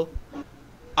people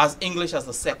as English as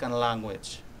a second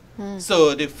language.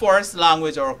 So the first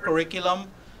language or curriculum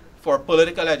for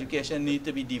political education need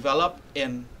to be developed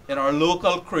in our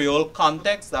local Creole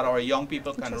context that our young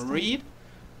people can read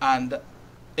and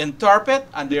interpret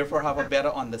and therefore have a better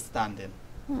understanding.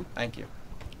 Thank you.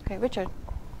 Okay, Richard.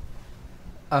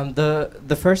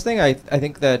 The first thing I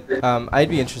think that I'd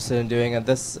be interested in doing, and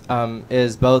this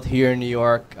is both here in New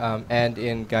York and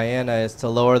in Guyana, is to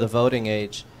lower the voting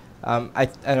age. I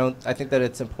think that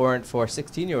it's important for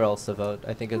 16-year-olds to vote.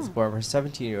 I think it's important for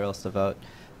 17-year-olds to vote.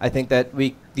 I think that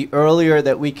the earlier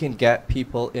that we can get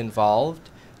people involved,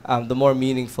 the more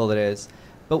meaningful it is.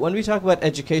 But when we talk about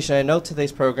education, I know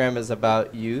today's program is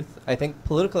about youth. I think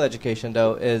political education,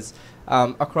 though, is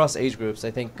across age groups.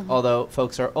 I think although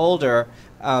folks are older,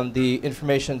 the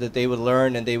information that they would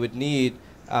learn and they would need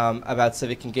about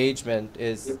civic engagement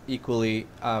is equally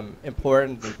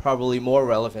important and probably more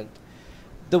relevant.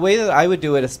 The way that I would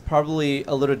do it is probably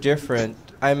a little different.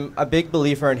 I'm a big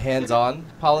believer in hands-on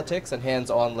politics and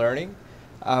hands-on learning.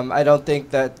 I don't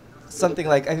think that something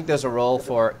like, I think there's a role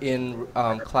for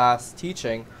in-class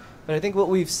teaching, but I think what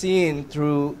we've seen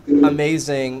through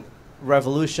amazing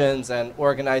revolutions and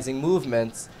organizing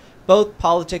movements, both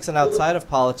politics and outside of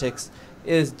politics,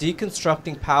 is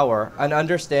deconstructing power and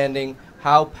understanding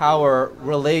how power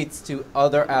relates to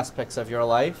other aspects of your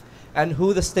life and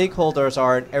who the stakeholders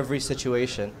are in every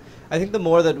situation. I think the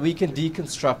more that we can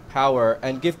deconstruct power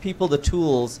and give people the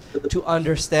tools to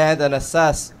understand and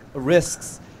assess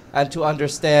risks and to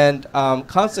understand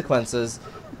consequences,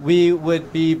 we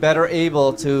would be better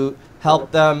able to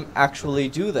help them actually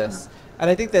do this. And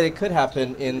I think that it could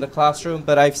happen in the classroom,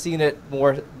 but I've seen it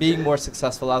being more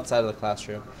successful outside of the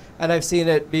classroom. And I've seen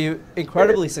it be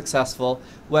incredibly successful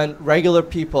when regular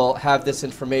people have this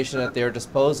information at their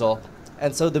disposal.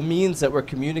 And so the means that we're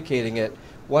communicating it,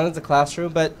 one is the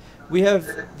classroom, but we have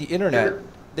the internet.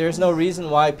 There's no reason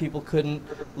why people couldn't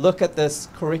look at this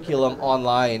curriculum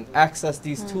online, access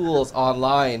these tools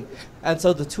online. And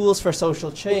so the tools for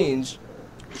social change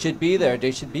should be there.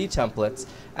 They should be templates.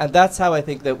 And that's how I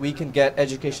think that we can get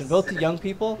education, both to young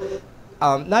people,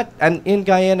 and in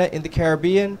Guyana, in the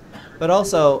Caribbean, but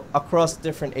also across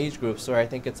different age groups where I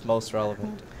think it's most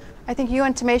relevant. I think you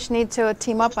and Tamesh need to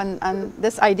team up on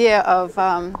this idea of,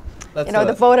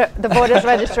 the voters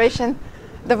registration.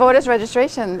 The voters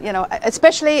registration,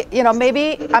 especially,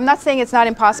 maybe, I'm not saying it's not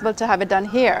impossible to have it done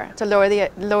here, to lower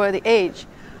the age,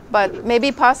 but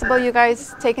maybe possible you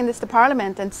guys taking this to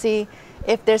Parliament and see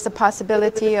if there's a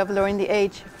possibility of lowering the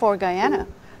age for Guyana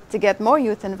to get more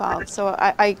youth involved. So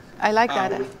I like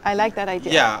that. I like that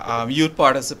idea. Yeah, youth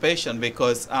participation,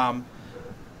 because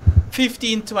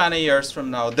 15, 20 years from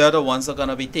now, they're the ones that are going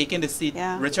to be taking the seat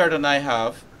Richard and I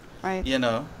have, right.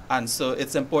 And so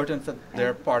it's important for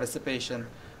their participation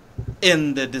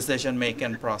in the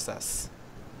decision-making process.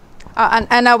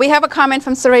 And we have a comment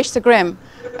from Suresh Sagrim.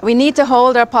 We need to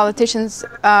hold our politicians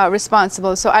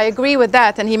responsible. So I agree with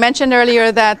that. And he mentioned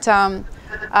earlier that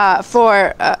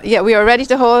we are ready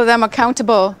to hold them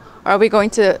accountable. Are we going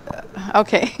to?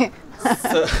 Okay.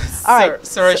 All right.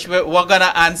 Suresh, we're going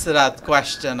to answer that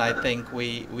question. I think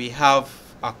we have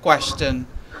a question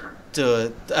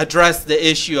to address the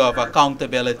issue of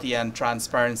accountability and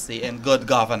transparency in good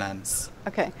governance.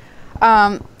 Okay.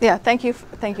 Thank you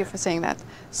for saying that.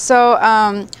 So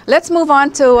let's move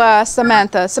on to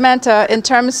Samantha. Samantha, in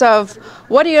terms of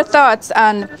what are your thoughts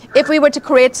on if we were to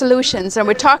create solutions, and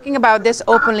we're talking about this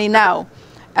openly now,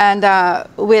 and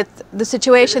with the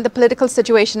situation, the political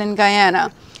situation in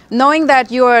Guyana, knowing that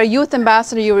you are a youth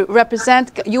ambassador, you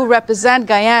represent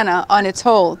Guyana on its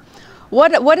whole.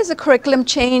 What is a curriculum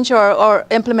change or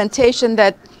implementation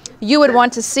that you would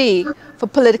want to see for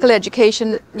political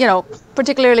education,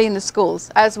 particularly in the schools,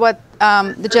 as what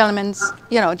the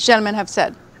gentlemen have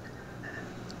said?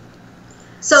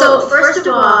 So first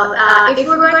of all, if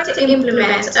we're going to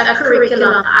implement a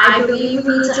curriculum, I believe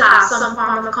we need to have some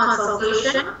form of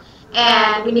consultation,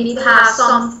 and we need to have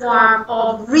some form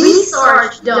of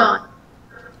research done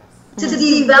to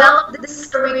develop this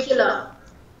curriculum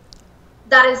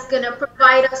that is going to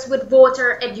provide us with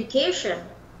voter education.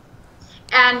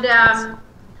 And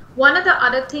one of the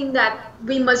other things that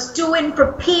we must do in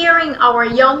preparing our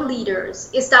young leaders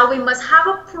is that we must have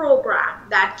a program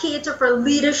that cater for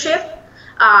leadership,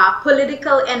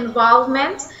 political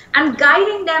involvement, and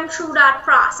guiding them through that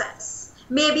process.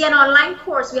 Maybe an online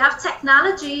course. We have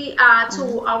technology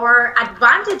to our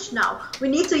advantage now. We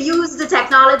need to use the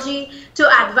technology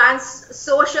to advance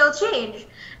social change.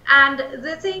 And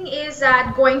the thing is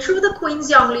that going through the Queen's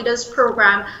Young Leaders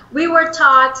program, we were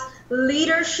taught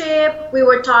leadership, we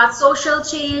were taught social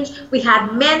change, we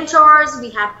had mentors, we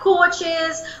had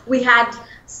coaches, we had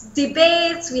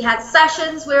debates, we had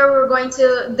sessions where we were going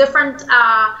to different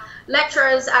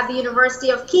lecturers at the University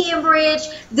of Cambridge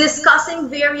discussing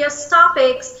various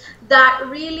topics that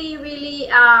really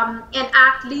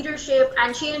enact leadership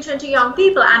and change into young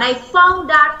people. And I found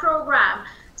that program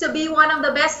to be one of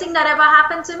the best things that ever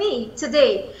happened to me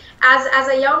today as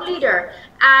a young leader.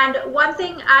 And one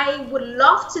thing I would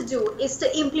love to do is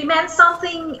to implement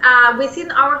something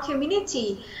within our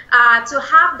community to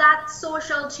have that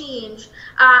social change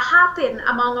happen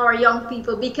among our young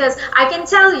people, because I can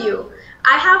tell you,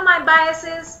 I have my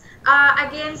biases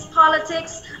against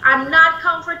politics. I'm not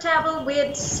comfortable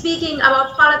with speaking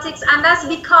about politics, and that's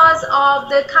because of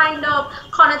the kind of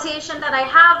connotation that I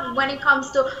have when it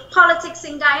comes to politics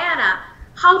in Guyana.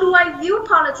 How do I view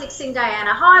politics in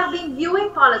Guyana? How I've been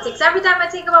viewing politics. Every time I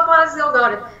think about politics, oh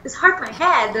God, it's hurt my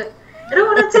head. I don't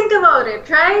want to think about it,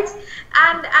 right?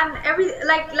 And every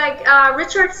like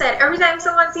Richard said, every time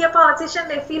someone see a politician,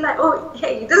 they feel like, oh,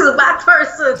 hey, this is a bad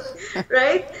person,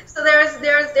 right? So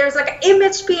there's like an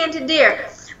image painted there.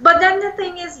 But then the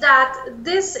thing is that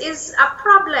this is a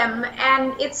problem,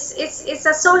 and it's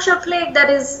a social plague that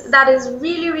is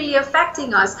really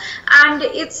affecting us, and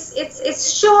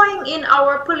it's showing in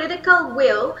our political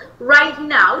will right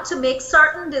now to make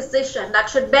certain decisions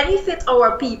that should benefit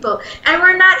our people, and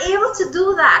we're not able to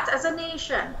do that as a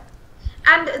nation.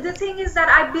 And the thing is that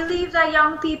I believe that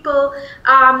young people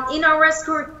in our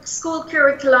school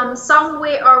curriculum, some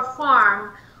way or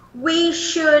form, we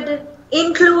should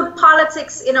include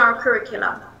politics in our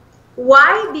curriculum.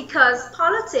 Why? Because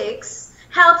politics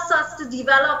helps us to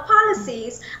develop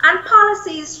policies, and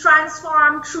policies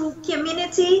transform through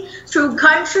community, through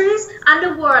countries, and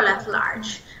the world at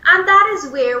large. And that is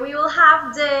where we will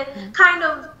have the kind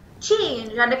of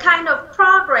change and the kind of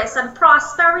progress and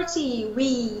prosperity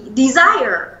we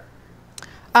desire.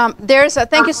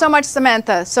 Thank you so much,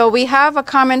 Samantha. So we have a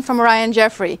comment from Ryan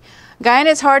Jeffrey.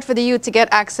 Guyana, it's hard for the youth to get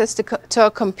access to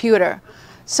a computer.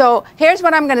 So here's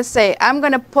what I'm going to say. I'm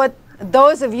going to put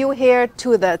those of you here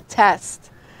to the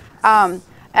test. Hold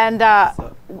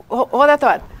that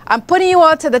thought. I'm putting you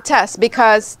all to the test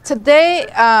because today,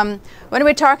 when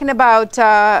we're talking about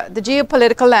the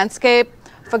geopolitical landscape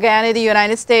for Guyana, the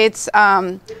United States,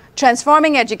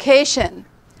 transforming education,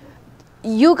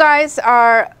 you guys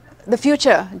are the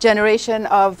future generation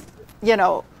of,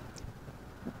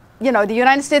 the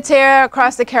United States here,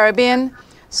 across the Caribbean.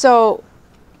 So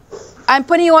I'm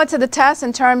putting you all to the test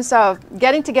in terms of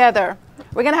getting together.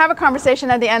 We're going to have a conversation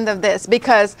at the end of this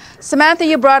because Samantha,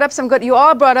 you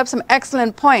all brought up some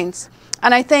excellent points.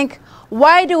 And I think,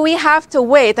 why do we have to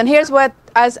wait? And here's what,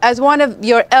 as one of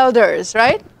your elders,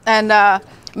 right? And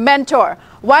mentor,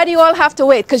 why do you all have to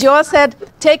wait? Because you all said,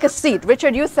 take a seat.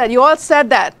 Richard, you all said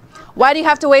that. Why do you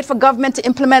have to wait for government to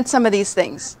implement some of these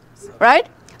things, right?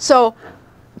 So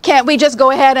can't we just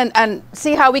go ahead and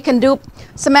see how we can do?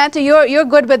 Samantha, you're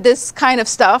good with this kind of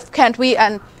stuff, can't we?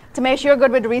 And Tamesh, you're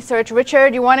good with research.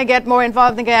 Richard, you want to get more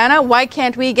involved in Guyana? Why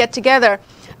can't we get together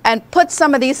and put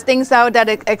some of these things out that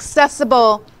are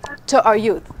accessible to our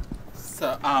youth?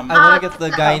 So, I want to get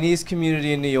the Guyanese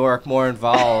community in New York more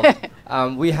involved.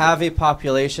 We have a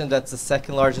population that's the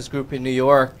second largest group in New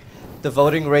York. The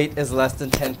voting rate is less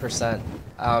than 10%.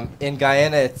 In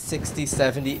Guyana, it's 60,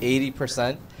 70,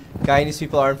 80%. Guyanese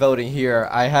people aren't voting here.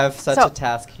 I have such a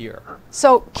task here.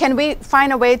 So can we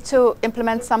find a way to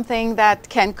implement something that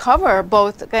can cover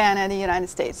both Guyana and the United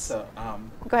States? So,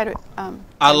 go ahead.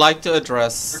 I'd like to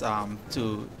address,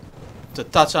 to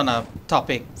touch on a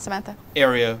topic Samantha.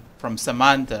 area from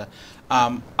Samantha.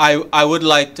 I would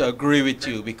like to agree with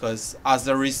you because as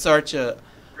a researcher,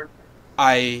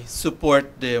 I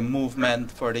support the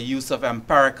movement for the use of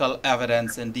empirical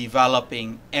evidence in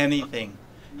developing anything.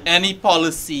 Any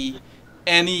policy,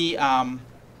 any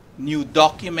new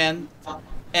document,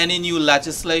 any new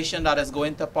legislation that is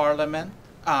going to Parliament,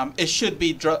 it should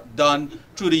be done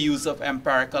through the use of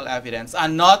empirical evidence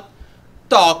and not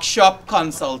talk shop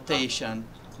consultation,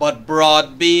 but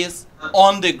broad-based,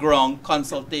 on-the-ground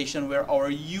consultation where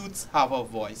our youths have a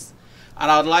voice.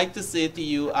 And I'd like to say to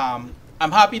you, I'm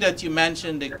happy that you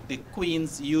mentioned the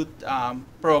Queen's Youth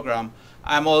Program,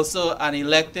 I'm also an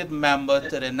elected member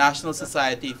to the National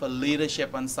Society for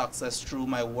Leadership and Success through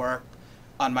my work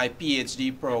on my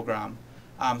PhD program.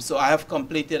 So I have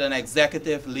completed an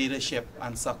executive leadership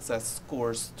and success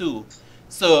course too.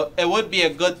 So it would be a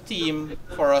good team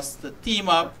for us to team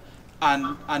up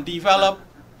and develop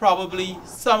probably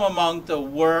some amount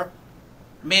of work,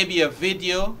 maybe a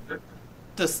video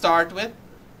to start with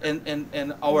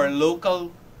in our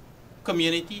local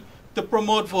community to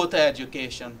promote voter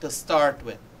education to start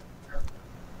with.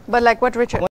 But like what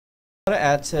Richard? I want to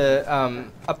add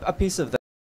to a piece of that.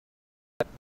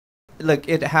 Look,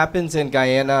 it happens in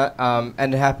Guyana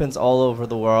and it happens all over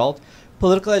the world.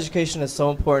 Political education is so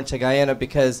important to Guyana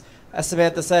because, as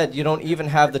Samantha said, you don't even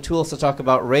have the tools to talk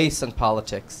about race and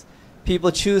politics.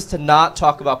 People choose to not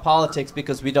talk about politics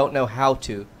because we don't know how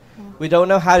to. We don't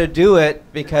know how to do it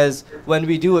because when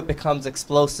we do, it becomes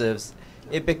explosives.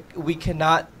 We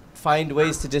cannot find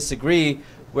ways to disagree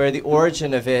where the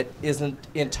origin of it isn't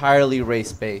entirely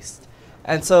race-based.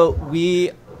 And so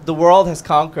the world has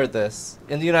conquered this.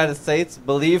 In the United States,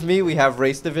 believe me, we have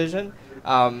race division.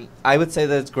 I would say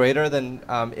that it's greater than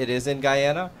it is in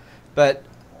Guyana, but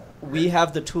we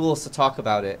have the tools to talk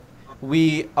about it.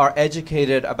 We are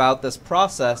educated about this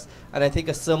process, and I think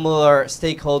a similar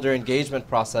stakeholder engagement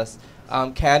process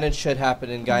can and should happen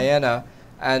in Guyana,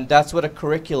 and that's what a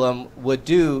curriculum would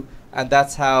do, and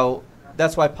that's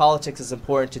why politics is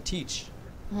important to teach.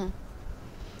 Mm-hmm.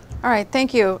 All right,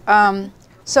 thank you.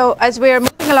 So as we're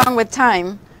moving along with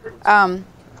time,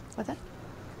 what's that?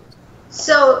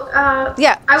 So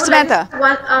yeah, I would Samantha. like to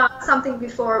want something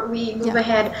before we move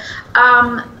ahead.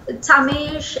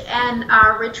 Tamesh and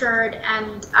Richard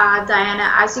and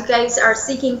Diana, as you guys are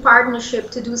seeking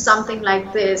partnership to do something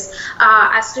like this,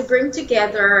 as to bring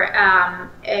together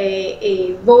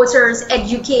a voters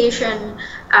education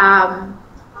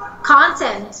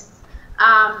content,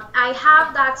 I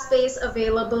have that space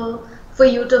available for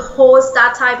you to host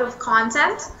that type of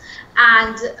content,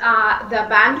 and the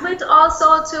bandwidth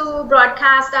also to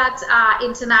broadcast that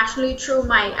internationally through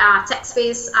my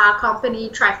text-based company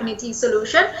Trifinity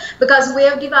Solution, because we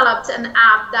have developed an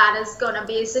app that is going to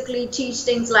basically teach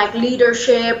things like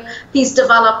leadership, peace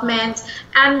development,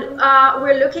 and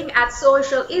we're looking at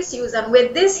social issues. And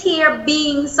with this here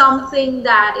being something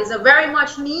that is a very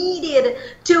much needed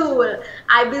tool,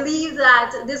 I believe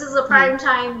that this is a prime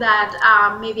time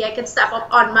that maybe I can step up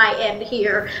on my end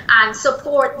here and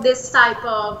support this type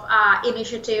of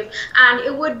initiative. And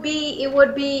it would be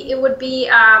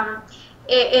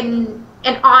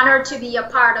an honor to be a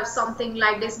part of something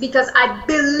like this, because I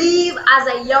believe as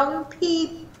a young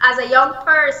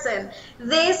person,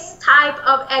 this type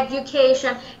of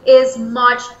education is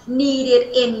much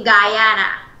needed in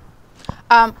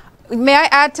Guyana. May I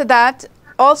add to that?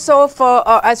 Also, for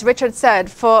as Richard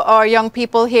said, for our young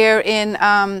people here in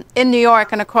New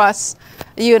York and across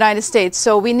the United States.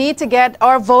 So we need to get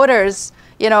our voters,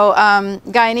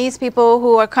 Guyanese people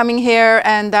who are coming here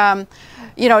and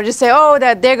just say, oh,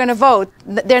 that they're going to vote.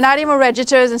 They're not even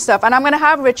registered and stuff. And I'm going to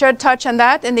have Richard touch on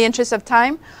that in the interest of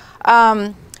time,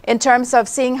 in terms of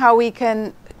seeing how we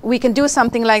can do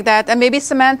something like that. And maybe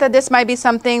Samantha, this might be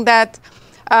something that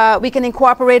we can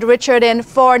incorporate Richard in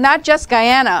for not just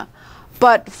Guyana,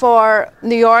 but for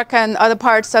New York and other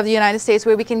parts of the United States,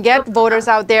 where we can get voters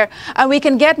out there and we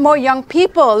can get more young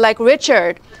people like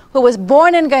Richard, who was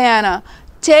born in Guyana,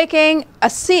 taking a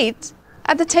seat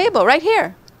at the table right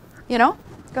here. Go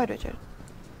ahead, Richard.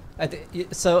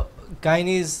 So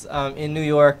Guyanese in New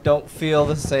York don't feel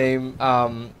the same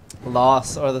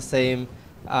loss or the same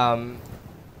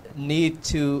need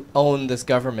to own this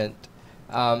government.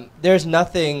 There's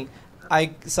nothing.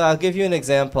 So I'll give you an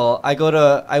example.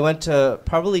 I went to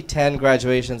probably 10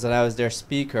 graduations and I was their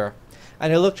speaker.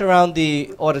 And I looked around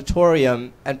the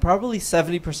auditorium and probably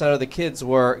 70% of the kids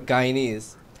were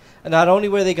Guyanese. And not only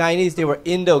were they Guyanese, they were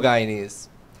Indo-Guyanese.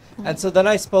 And so then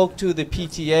I spoke to the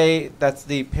PTA, that's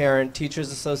the Parent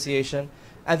Teachers Association,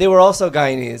 and they were also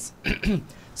Guyanese.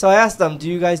 So I asked them, do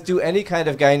you guys do any kind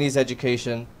of Guyanese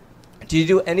education? Do you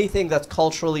do anything that's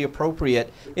culturally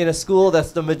appropriate in a school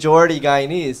that's the majority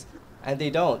Guyanese? And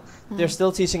they don't. They're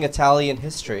still teaching Italian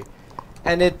history.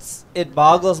 And it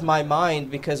boggles my mind,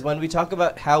 because when we talk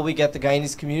about how we get the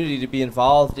Guyanese community to be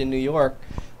involved in New York,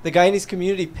 the Guyanese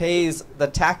community pays the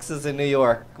taxes in New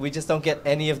York. We just don't get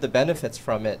any of the benefits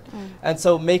from it. And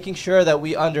so making sure that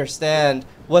we understand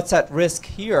what's at risk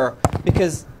here,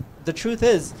 because the truth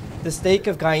is the stake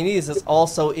of Guyanese is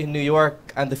also in New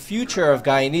York, and the future of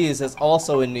Guyanese is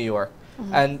also in New York,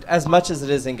 and as much as it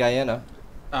is in Guyana.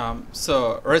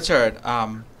 So Richard,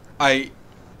 I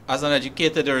as an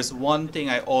educator, there is one thing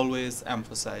I always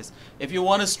emphasize. If you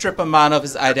want to strip a man of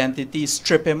his identity,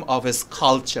 strip him of his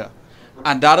culture.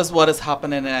 And that is what is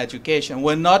happening in education.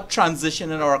 We're not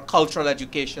transitioning our cultural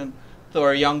education to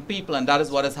our young people, and that is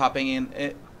what is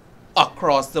happening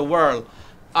across the world.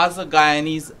 As a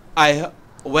Guyanese,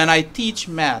 when I teach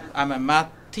math, I'm a math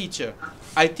teacher,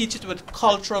 I teach it with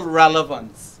cultural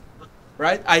relevance,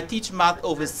 right? I teach math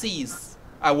overseas.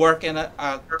 I work in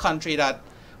a country that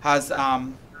has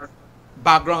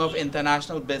background of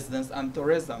international business and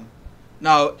tourism.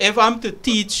 Now, if I'm to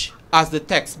teach as the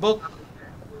textbook,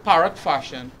 parrot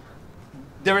fashion,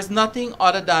 there is nothing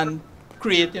other than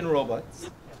creating robots,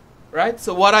 right?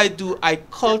 So what I do, I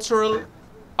cultural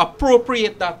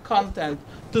appropriate that content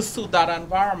to suit that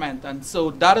environment. And so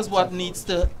that is what needs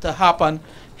to happen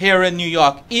here in New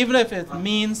York, even if it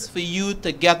means for you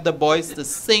to get the boys to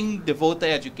sing Devote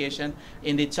Education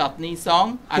in the chutney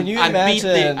song and beat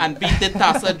the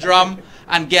tassa drum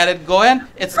and get it going.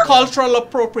 It's cultural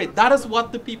appropriate. That is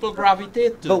what the people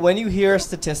gravitate to. But when you hear a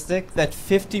statistic that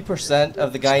 50%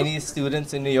 of the Guyanese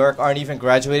students in New York aren't even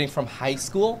graduating from high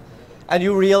school, and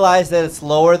you realize that it's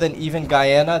lower than even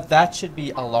Guyana, that should be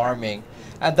alarming.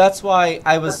 And that's why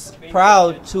I was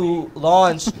proud to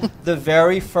launch the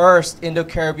very first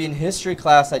Indo-Caribbean history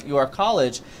class at UR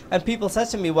College. And people said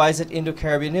to me, why is it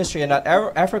Indo-Caribbean history and not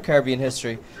Afro-Caribbean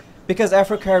history? Because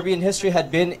Afro-Caribbean history had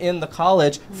been in the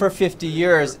college for 50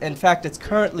 years. In fact, it's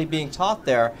currently being taught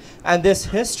there. And this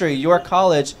history, UR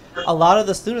College, a lot of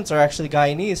the students are actually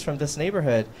Guyanese from this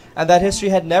neighborhood. And that history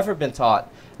had never been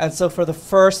taught. And so for the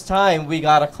first time, we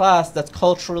got a class that's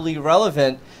culturally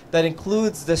relevant that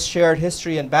includes this shared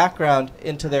history and background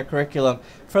into their curriculum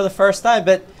for the first time.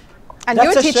 But and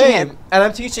that's you're a teaching shame. it. And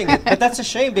I'm teaching it. But that's a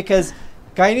shame because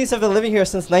Guyanese have been living here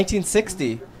since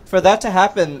 1960. For that to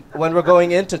happen when we're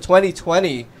going into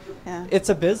 2020, it's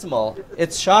abysmal.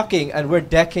 It's shocking, and we're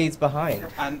decades behind.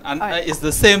 And it's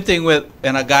the same thing with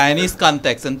in a Guyanese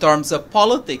context in terms of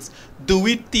politics. Do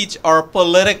we teach our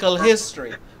political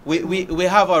history? We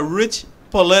have a rich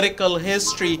political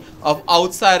history of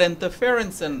outside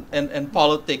interference in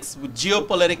politics, with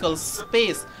geopolitical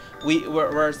space.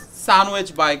 We're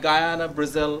sandwiched by Guyana,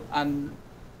 Brazil, and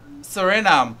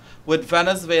Suriname, with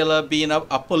Venezuela being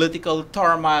a political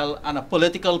turmoil and a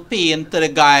political pain to the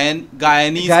Guyanese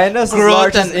Guyana's as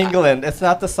large as England. It's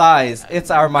not the size. It's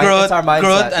our mindset. It's our mindset.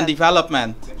 Growth and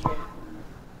development.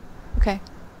 Okay.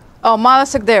 Oh,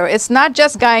 Malasuk there. It's not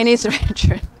just Guyanese,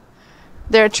 Richard.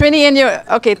 There are Trini in your...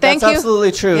 Okay, thank you. That's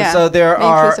absolutely true. Yeah. So there Be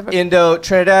are inclusive.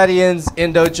 Indo-Trinidadians,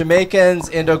 Indo-Jamaicans,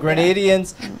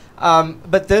 Indo-Grenadians.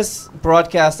 But this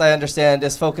broadcast, I understand,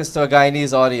 is focused to a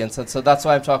Guyanese audience, and so that's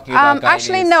why I'm talking about Guyanese.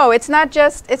 Actually, no, it's not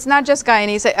just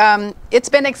Guyanese. It's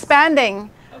been expanding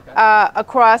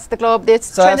across the globe. It's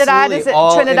So Trinidad, absolutely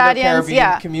all Trinidadians,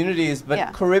 Indo-Caribbean communities,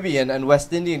 but Caribbean and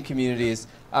West Indian communities,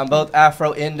 both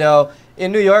Afro-Indo.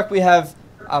 In New York, we have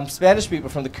Spanish people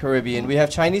from the Caribbean. We have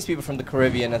Chinese people from the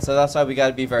Caribbean, and so that's why we got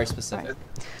to be very specific.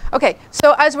 Right. Okay,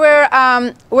 so as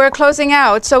we're closing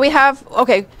out, so we have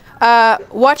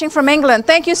watching from England.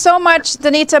 Thank you so much,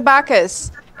 Danita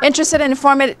Bacchus. Interested and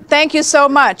informative. Thank you so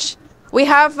much. We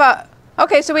have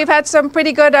okay, so we've had some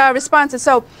pretty good responses.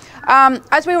 So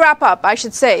as we wrap up, I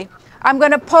should say, I'm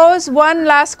going to pose one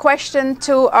last question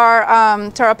to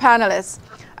our panelists,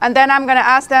 and then I'm going to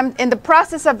ask them, in the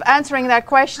process of answering that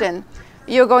question,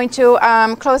 you're going to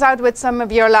close out with some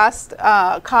of your last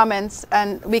comments,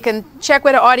 and we can check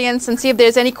with the audience and see if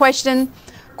there's any questions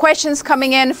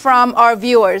coming in from our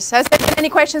viewers. Has there been any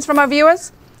questions from our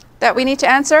viewers that we need to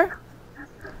answer?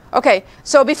 Okay,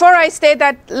 so before I state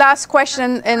that last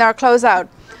question in our closeout,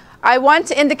 I want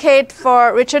to indicate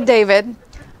for Richard David,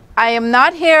 I am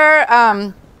not here,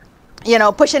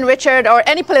 pushing Richard or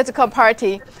any political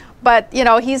party, but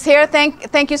he's here.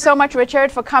 Thank you so much,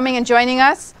 Richard, for coming and joining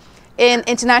us in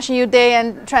International Youth Day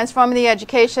and transforming the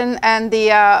education and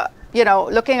the,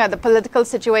 looking at the political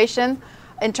situation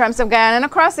in terms of Guyana and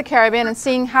across the Caribbean and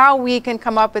seeing how we can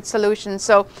come up with solutions.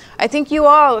 So I think you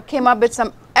all came up with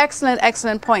some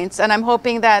excellent points, and I'm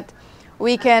hoping that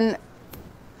we can,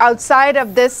 outside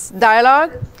of this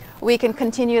dialogue, we can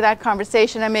continue that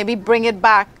conversation and maybe bring it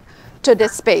back to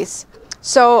this space.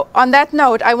 So on that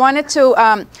note, I wanted to,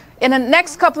 in the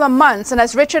next couple of months, and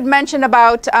as Richard mentioned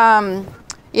about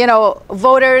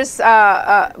voters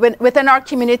within our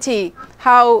community,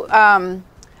 how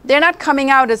they're not coming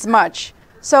out as much.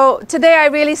 So today,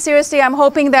 I'm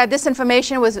hoping that this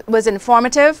information was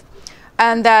informative,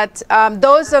 and that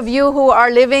those of you who are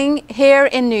living here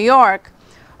in New York,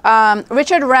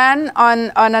 Richard ran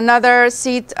on another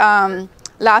seat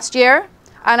last year,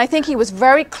 and I think he was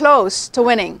very close to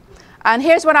winning. And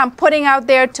here's what I'm putting out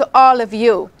there to all of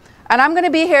you. And I'm going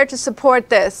to be here to support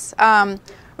this.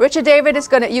 Richard David is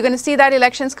going to, you're going to see that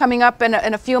election's coming up in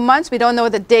a few months. We don't know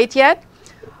the date yet.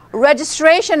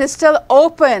 Registration is still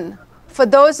open for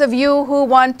those of you who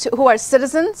who are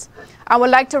citizens and would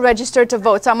like to register to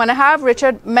vote. So I'm going to have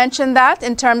Richard mention that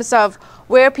in terms of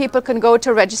where people can go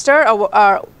to register or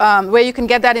where you can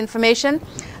get that information.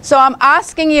 So I'm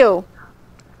asking you,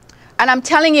 and I'm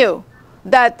telling you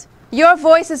that your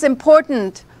voice is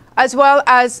important as well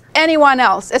as anyone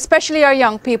else, especially our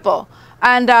young people.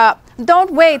 And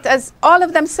don't wait, as all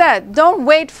of them said, don't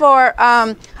wait for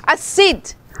a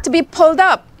seat to be pulled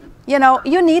up. You know,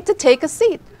 you need to take a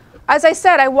seat. As I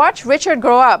said, I watched Richard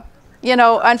grow up, you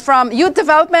know, and from youth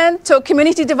development to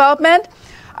community development.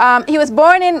 He was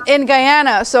born in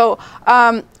Guyana, so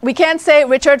we can't say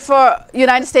Richard for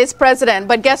United States president,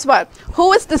 but guess what?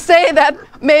 Who is to say that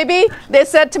maybe they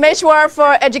said Temeshwar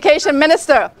for education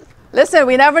minister? Listen,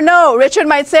 we never know. Richard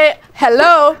might say,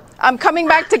 hello, I'm coming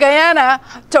back to Guyana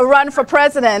to run for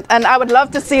president, and I would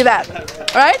love to see that,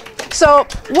 right? So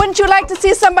wouldn't you like to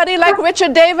see somebody like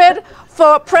Richard David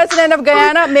for president of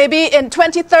Guyana, maybe in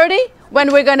 2030,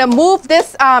 when we're going to move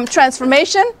this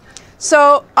transformation?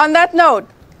 So on that note,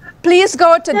 please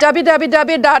go to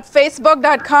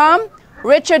www.facebook.com,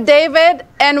 Richard David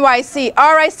NYC,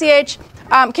 RICH.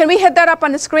 Can we hit that up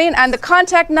on the screen? And the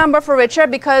contact number for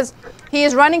Richard, because he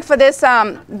is running for this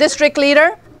district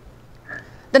leader.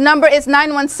 The number is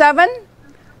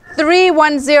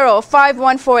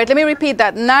 917-310-5148. Let me repeat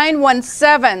that,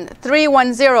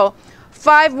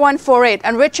 917-310-5148.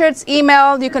 And Richard's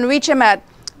email, you can reach him at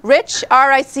rich,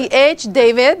 R-I-C-H,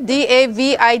 David,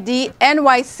 D-A-V-I-D,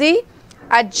 N-Y-C,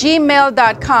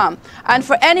 @gmail.com. And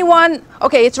for anyone,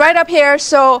 okay, it's right up here.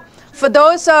 So for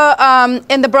those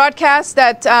in the broadcast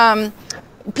that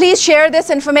please share this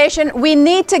information. We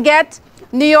need to get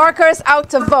New Yorkers out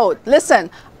to vote. Listen,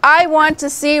 I want to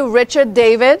see Richard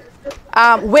David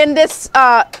win this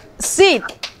seat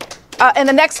in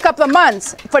the next couple of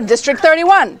months for District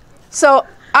 31. So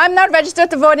I'm not registered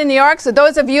to vote in New York. So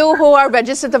those of you who are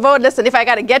registered to vote, listen, if I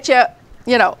got to get you,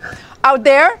 you know, out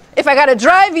there, if I got to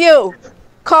drive you,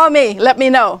 call me, let me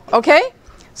know, okay?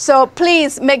 So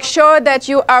please make sure that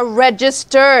you are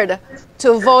registered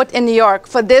to vote in New York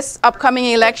for this upcoming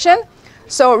election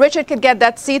so Richard could get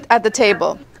that seat at the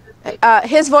table.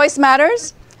 His voice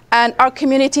matters and our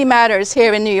community matters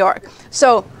here in New York.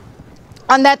 So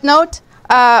on that note,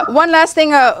 one last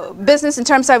thing, business in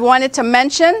terms I wanted to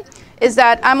mention is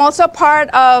that I'm also part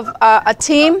of a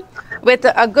team with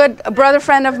a good brother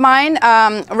friend of mine,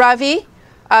 Ravi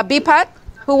Bipat,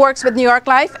 who works with New York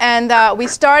Life, and we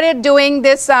started doing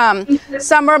this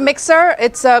summer mixer.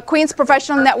 It's Queens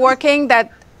Professional Networking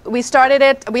that we started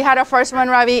it. We had our first one,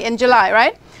 Ravi, in July,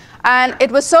 right? And it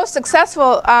was so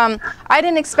successful. I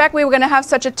didn't expect we were going to have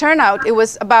such a turnout. It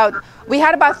was we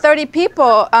had about 30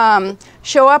 people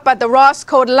show up at the Ross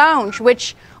Code Lounge,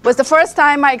 which was the first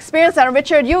time I experienced that.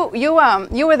 Richard, you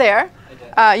were there.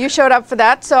 You showed up for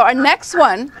that. So our next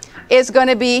one is going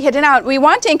to be hitting out. We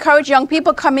want to encourage young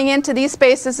people coming into these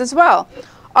spaces as well.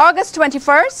 August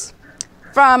 21st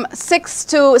from 6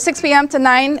 p.m. to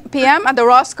 9 p.m. at the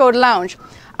Ross Code Lounge.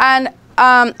 And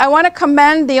I want to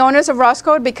commend the owners of Ross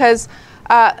Code because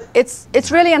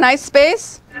it's really a nice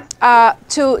space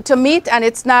to meet, and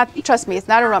it's not, trust me, it's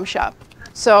not a rum shop.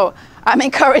 So I'm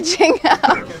encouraging,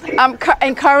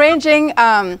 encouraging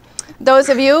those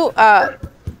of you,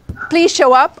 please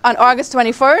show up on August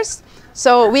 21st.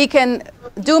 So we can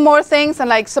do more things and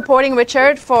like supporting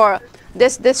Richard for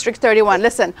this District 31.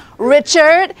 Listen,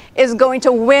 Richard is going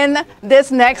to win this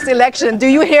next election. Do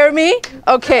you hear me?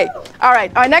 Okay. All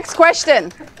right. Our next question,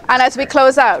 and as we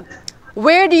close out,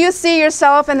 where do you see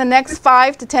yourself in the next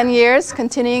 5 to 10 years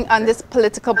continuing on this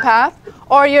political path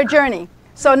or your journey?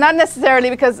 So not necessarily,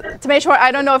 because to make sure,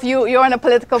 I don't know if you're on a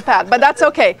political path, but that's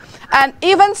okay. And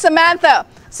even Samantha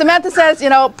says, you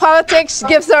know, politics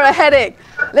gives her a headache.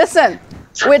 Listen,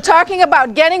 we're talking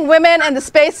about getting women in the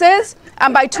spaces,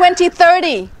 and by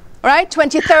 2030, right,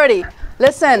 2030,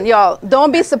 listen, y'all,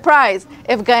 don't be surprised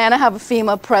if Guyana have a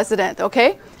female president,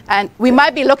 okay? And we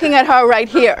might be looking at her right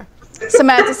here,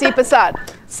 Samantha C. Prasad.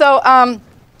 So on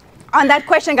that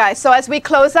question, guys, so as we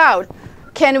close out,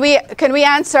 can we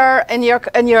answer in your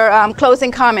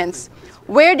closing comments?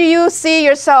 Where do you see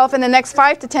yourself in the next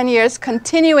 5 to 10 years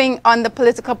continuing on the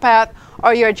political path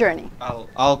or your journey?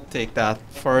 I'll take that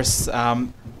first.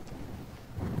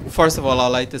 First of all, I'd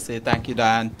like to say thank you,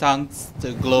 Diane. Thanks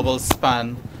to Global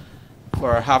Span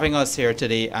for having us here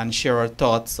today and share our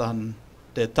thoughts on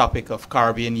the topic of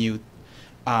Caribbean youth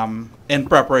in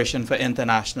preparation for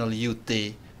International Youth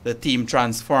Day, the theme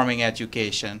Transforming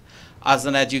Education. As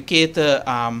an educator,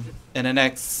 in the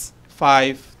next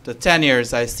 5 to 10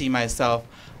 years, I see myself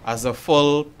as a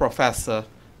full professor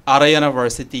at a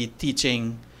university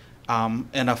teaching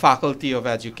in a faculty of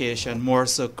education, more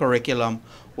so curriculum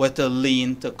with a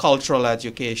lean to cultural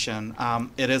education.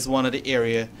 It is one of the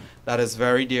areas that is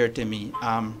very dear to me.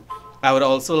 I would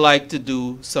also like to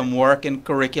do some work in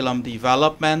curriculum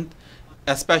development,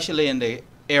 especially in the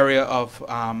area of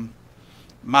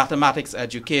mathematics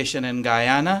education in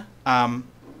Guyana,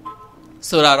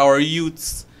 so that our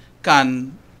youths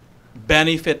can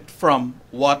benefit from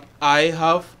what I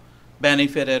have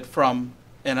benefited from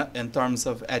in terms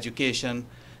of education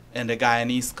in the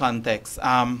Guyanese context.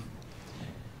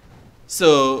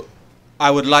 So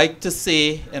I would like to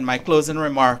say in my closing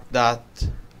remark that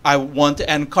I want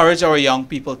to encourage our young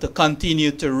people to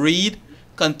continue to read,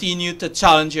 continue to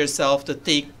challenge yourself to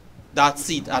take that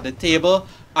seat at the table.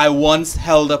 I once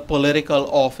held a political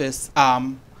office,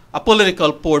 a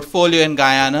political portfolio in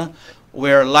Guyana,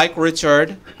 where, like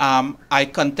Richard, I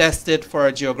contested for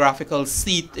a geographical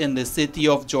seat in the city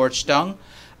of Georgetown.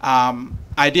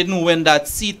 I didn't win that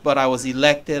seat, but I was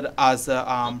elected as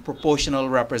a proportional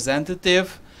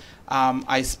representative.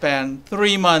 I spent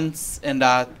 3 months in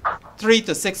that, 3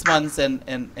 to 6 months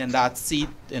in that seat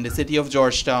in the city of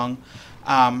Georgetown.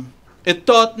 It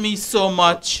taught me so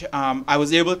much. I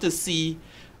was able to see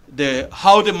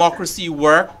how democracy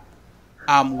worked,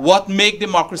 what made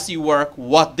democracy work,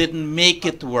 what didn't make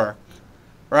it work,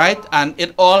 right? And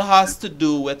it all has to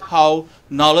do with how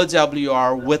knowledgeable you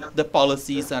are with the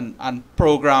policies and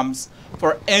programs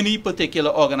for any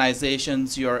particular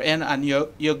organizations you're in, and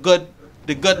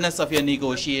the goodness of your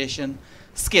negotiation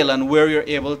skill, and where you're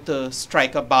able to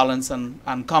strike a balance and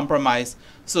compromise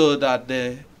so that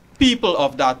the people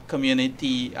of that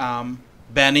community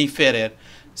benefited.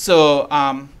 So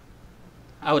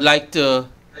I would like to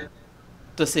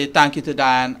say thank you to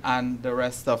Diane and the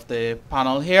rest of the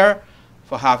panel here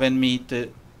for having me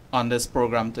on this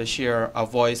program to share a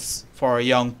voice for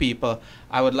young people.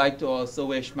 I would like to also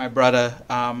wish my brother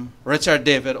Richard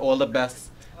David all the best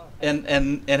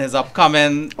in his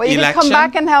upcoming well, you election. Can come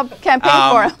back and help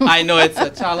campaign for him. I know it's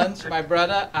a challenge, my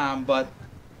brother, but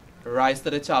rise to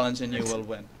the challenge and you will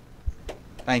win.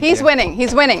 Thank you. He's winning.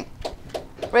 He's winning.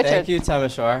 Richard. Thank you,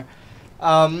 Tameshwar.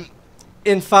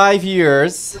 In 5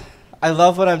 years, I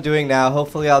love what I'm doing now.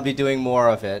 Hopefully, I'll be doing more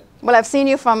of it. Well, I've seen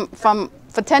you for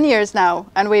 10 years now,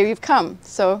 and where you've come.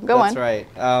 So go on. That's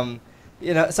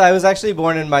right. So I was actually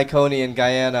born in Maikoni in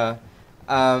Guyana,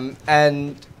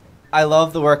 and I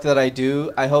love the work that I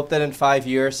do. I hope that in 5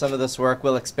 years, some of this work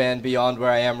will expand beyond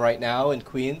where I am right now in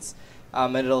Queens,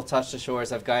 and it'll touch the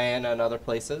shores of Guyana and other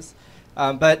places.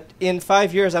 But in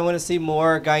 5 years, I want to see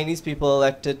more Guyanese people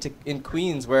elected in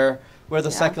Queens, where we're the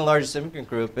second largest immigrant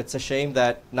group. It's a shame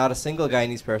that not a single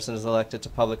Guyanese person is elected to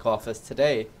public office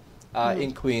today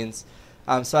in Queens.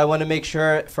 So I want to make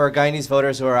sure for Guyanese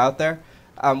voters who are out there,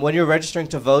 when you're registering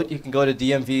to vote, you can go to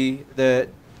DMV, the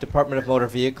Department of Motor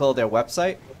Vehicle, their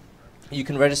website. You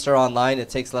can register online. It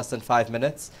takes less than 5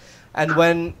 minutes. And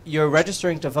when you're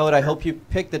registering to vote, I hope you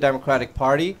pick the Democratic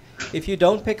Party. If you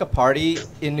don't pick a party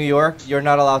in New York, you're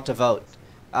not allowed to vote.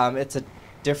 It's a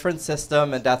different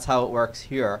system, and that's how it works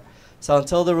here. So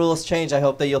until the rules change, I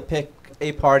hope that you'll pick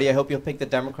a party. I hope you'll pick the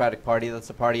Democratic Party. That's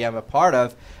the party I'm a part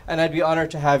of. And I'd be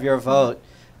honored to have your vote.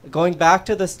 Going back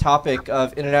to this topic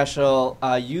of International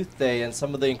Youth Day and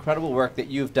some of the incredible work that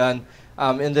you've done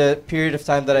in the period of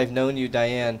time that I've known you,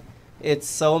 Diane, it's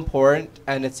so important,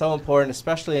 and it's so important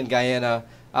especially in Guyana,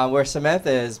 where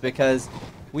Samantha is, because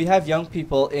we have young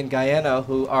people in Guyana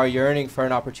who are yearning for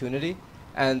an opportunity,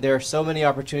 and there are so many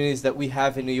opportunities that we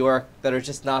have in New York that are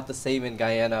just not the same in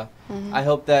Guyana. I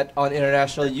hope that on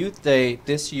International Youth Day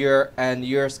this year and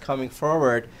years coming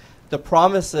forward, the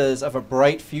promises of a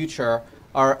bright future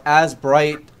are as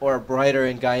bright or brighter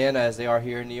in Guyana as they are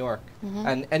here in New York.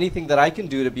 And anything that I can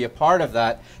do to be a part of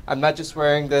that, I'm not just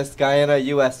wearing this Guyana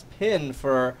US pin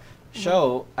for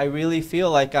show. I really feel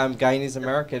like I'm Guyanese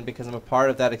American because I'm a part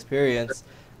of that experience,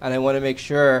 and I want to make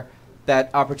sure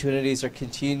that opportunities are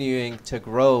continuing to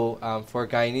grow for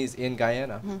Guyanese in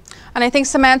Guyana. And I think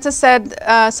Samantha said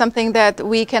something that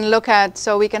we can look at,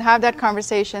 so we can have that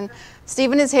conversation.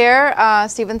 Stephen is here,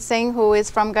 Stephen Singh, who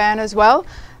is from Guyana as well,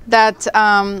 that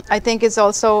I think is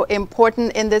also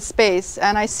important in this space.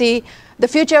 And I see the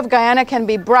future of Guyana can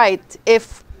be bright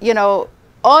if, you know,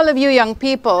 all of you young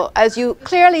people, as you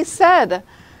clearly said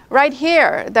right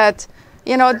here, that,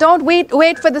 you know, don't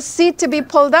wait for the seat to be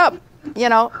pulled up, you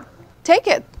know, take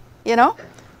it, you know.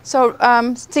 So,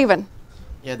 Stephen.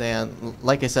 Yeah, Diane,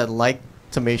 like I said, like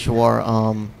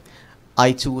Tameshwar,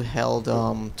 I too held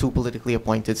 2 politically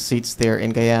appointed seats there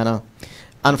in Guyana.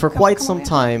 And for quite some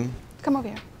time... Come over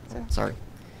here. Sorry.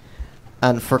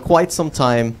 And for quite some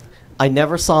time, I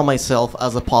never saw myself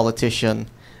as a politician.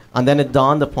 And then it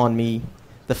dawned upon me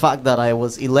the fact that I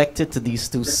was elected to these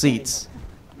 2 seats.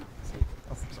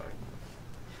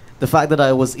 The fact that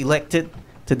I was elected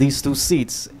to these 2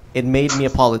 seats, it made me a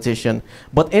politician.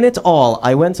 But in it all,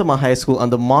 I went to my high school,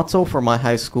 and the motto for my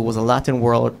high school was a Latin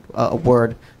word,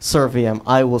 serviam,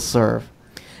 I will serve.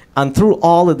 And through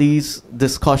all of these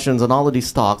discussions and all of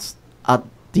these talks, at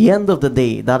the end of the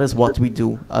day, that is what we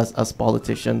do as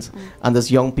politicians and as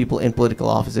young people in political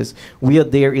offices. We are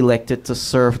there elected to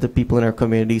serve the people in our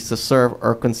communities, to serve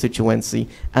our constituency,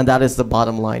 and that is the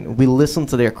bottom line. We listen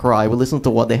to their cry, we listen to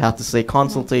what they have to say.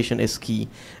 Consultation is key,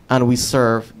 and we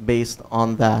serve based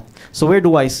on that. So where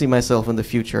do I see myself in the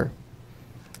future?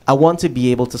 I want to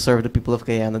be able to serve the people of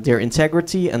Guyana. Their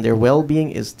integrity and their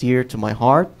well-being is dear to my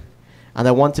heart, and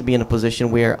I want to be in a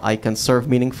position where I can serve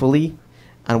meaningfully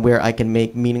and where I can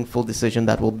make meaningful decisions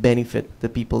that will benefit the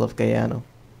people of Guyana.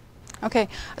 Okay,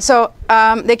 so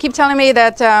they keep telling me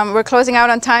that we're closing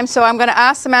out on time, so I'm going to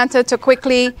ask Samantha to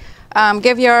quickly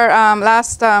give your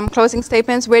last closing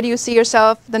statements. Where do you see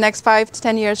yourself the next 5 to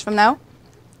 10 years from now?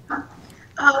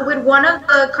 With one of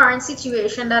the current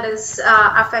situation that is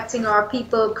affecting our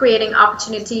people, creating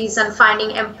opportunities and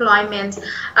finding employment,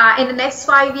 in the next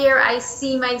 5 years, I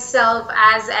see myself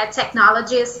as a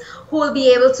technologist who will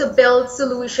be able to build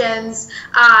solutions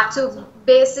to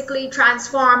basically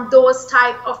transform those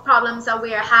type of problems that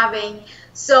we are having.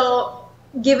 So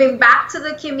giving back to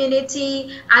the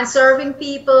community and serving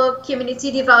people,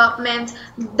 community development,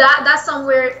 that's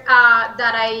somewhere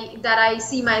that I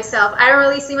see myself. I don't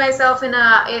really see myself in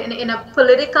a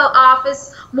political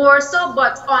office more so,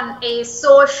 but on a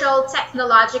social,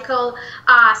 technological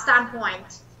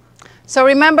standpoint. So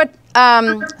remember,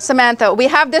 Samantha, we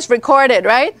have this recorded,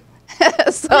 right?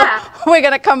 So yeah. We're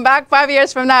going to come back 5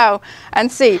 years from now and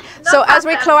see. No so problem. As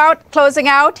we closing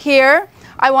out here,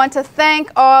 I want to thank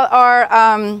all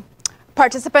our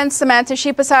participants, Samantha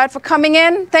Shipasad, for coming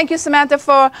in. Thank you, Samantha,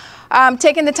 for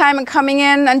taking the time and coming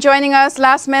in and joining us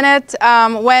last minute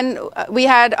when we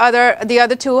had the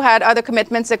other 2 had other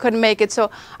commitments that couldn't make it.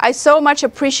 So I so much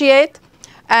appreciate,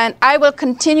 and I will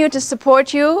continue to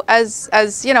support you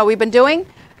as you know we've been doing.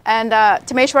 And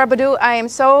Tameshwar Badu, I am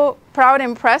so proud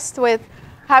and impressed with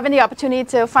having the opportunity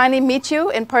to finally meet you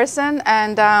in person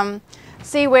and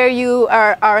see where you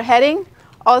are heading.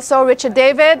 Also, Richard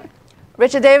David,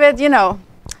 you know,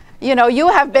 you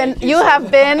have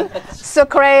been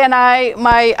Sucre and I,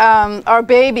 our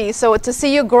baby. So to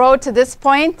see you grow to this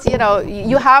point, you know,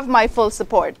 you have my full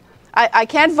support. I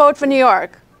can't vote for New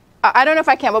York. I don't know if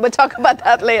I can, but we'll talk about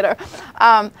that later.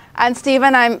 And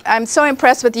Stephen, I'm so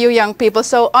impressed with you young people.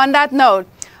 So on that note,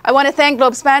 I want to thank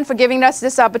GlobeSpan for giving us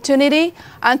this opportunity,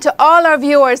 and to all our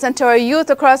viewers and to our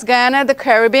youth across Guyana, the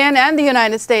Caribbean, and the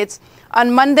United States.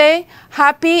 On Monday,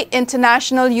 happy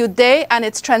International Youth Day, and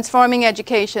it's transforming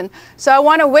education. So I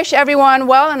want to wish everyone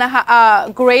well and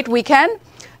a great weekend.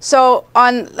 So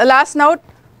on the last note,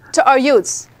 to our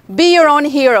youths, be your own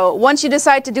hero. Once you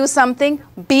decide to do something,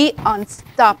 be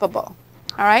unstoppable.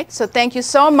 All right? So thank you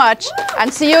so much,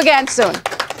 and see you again soon.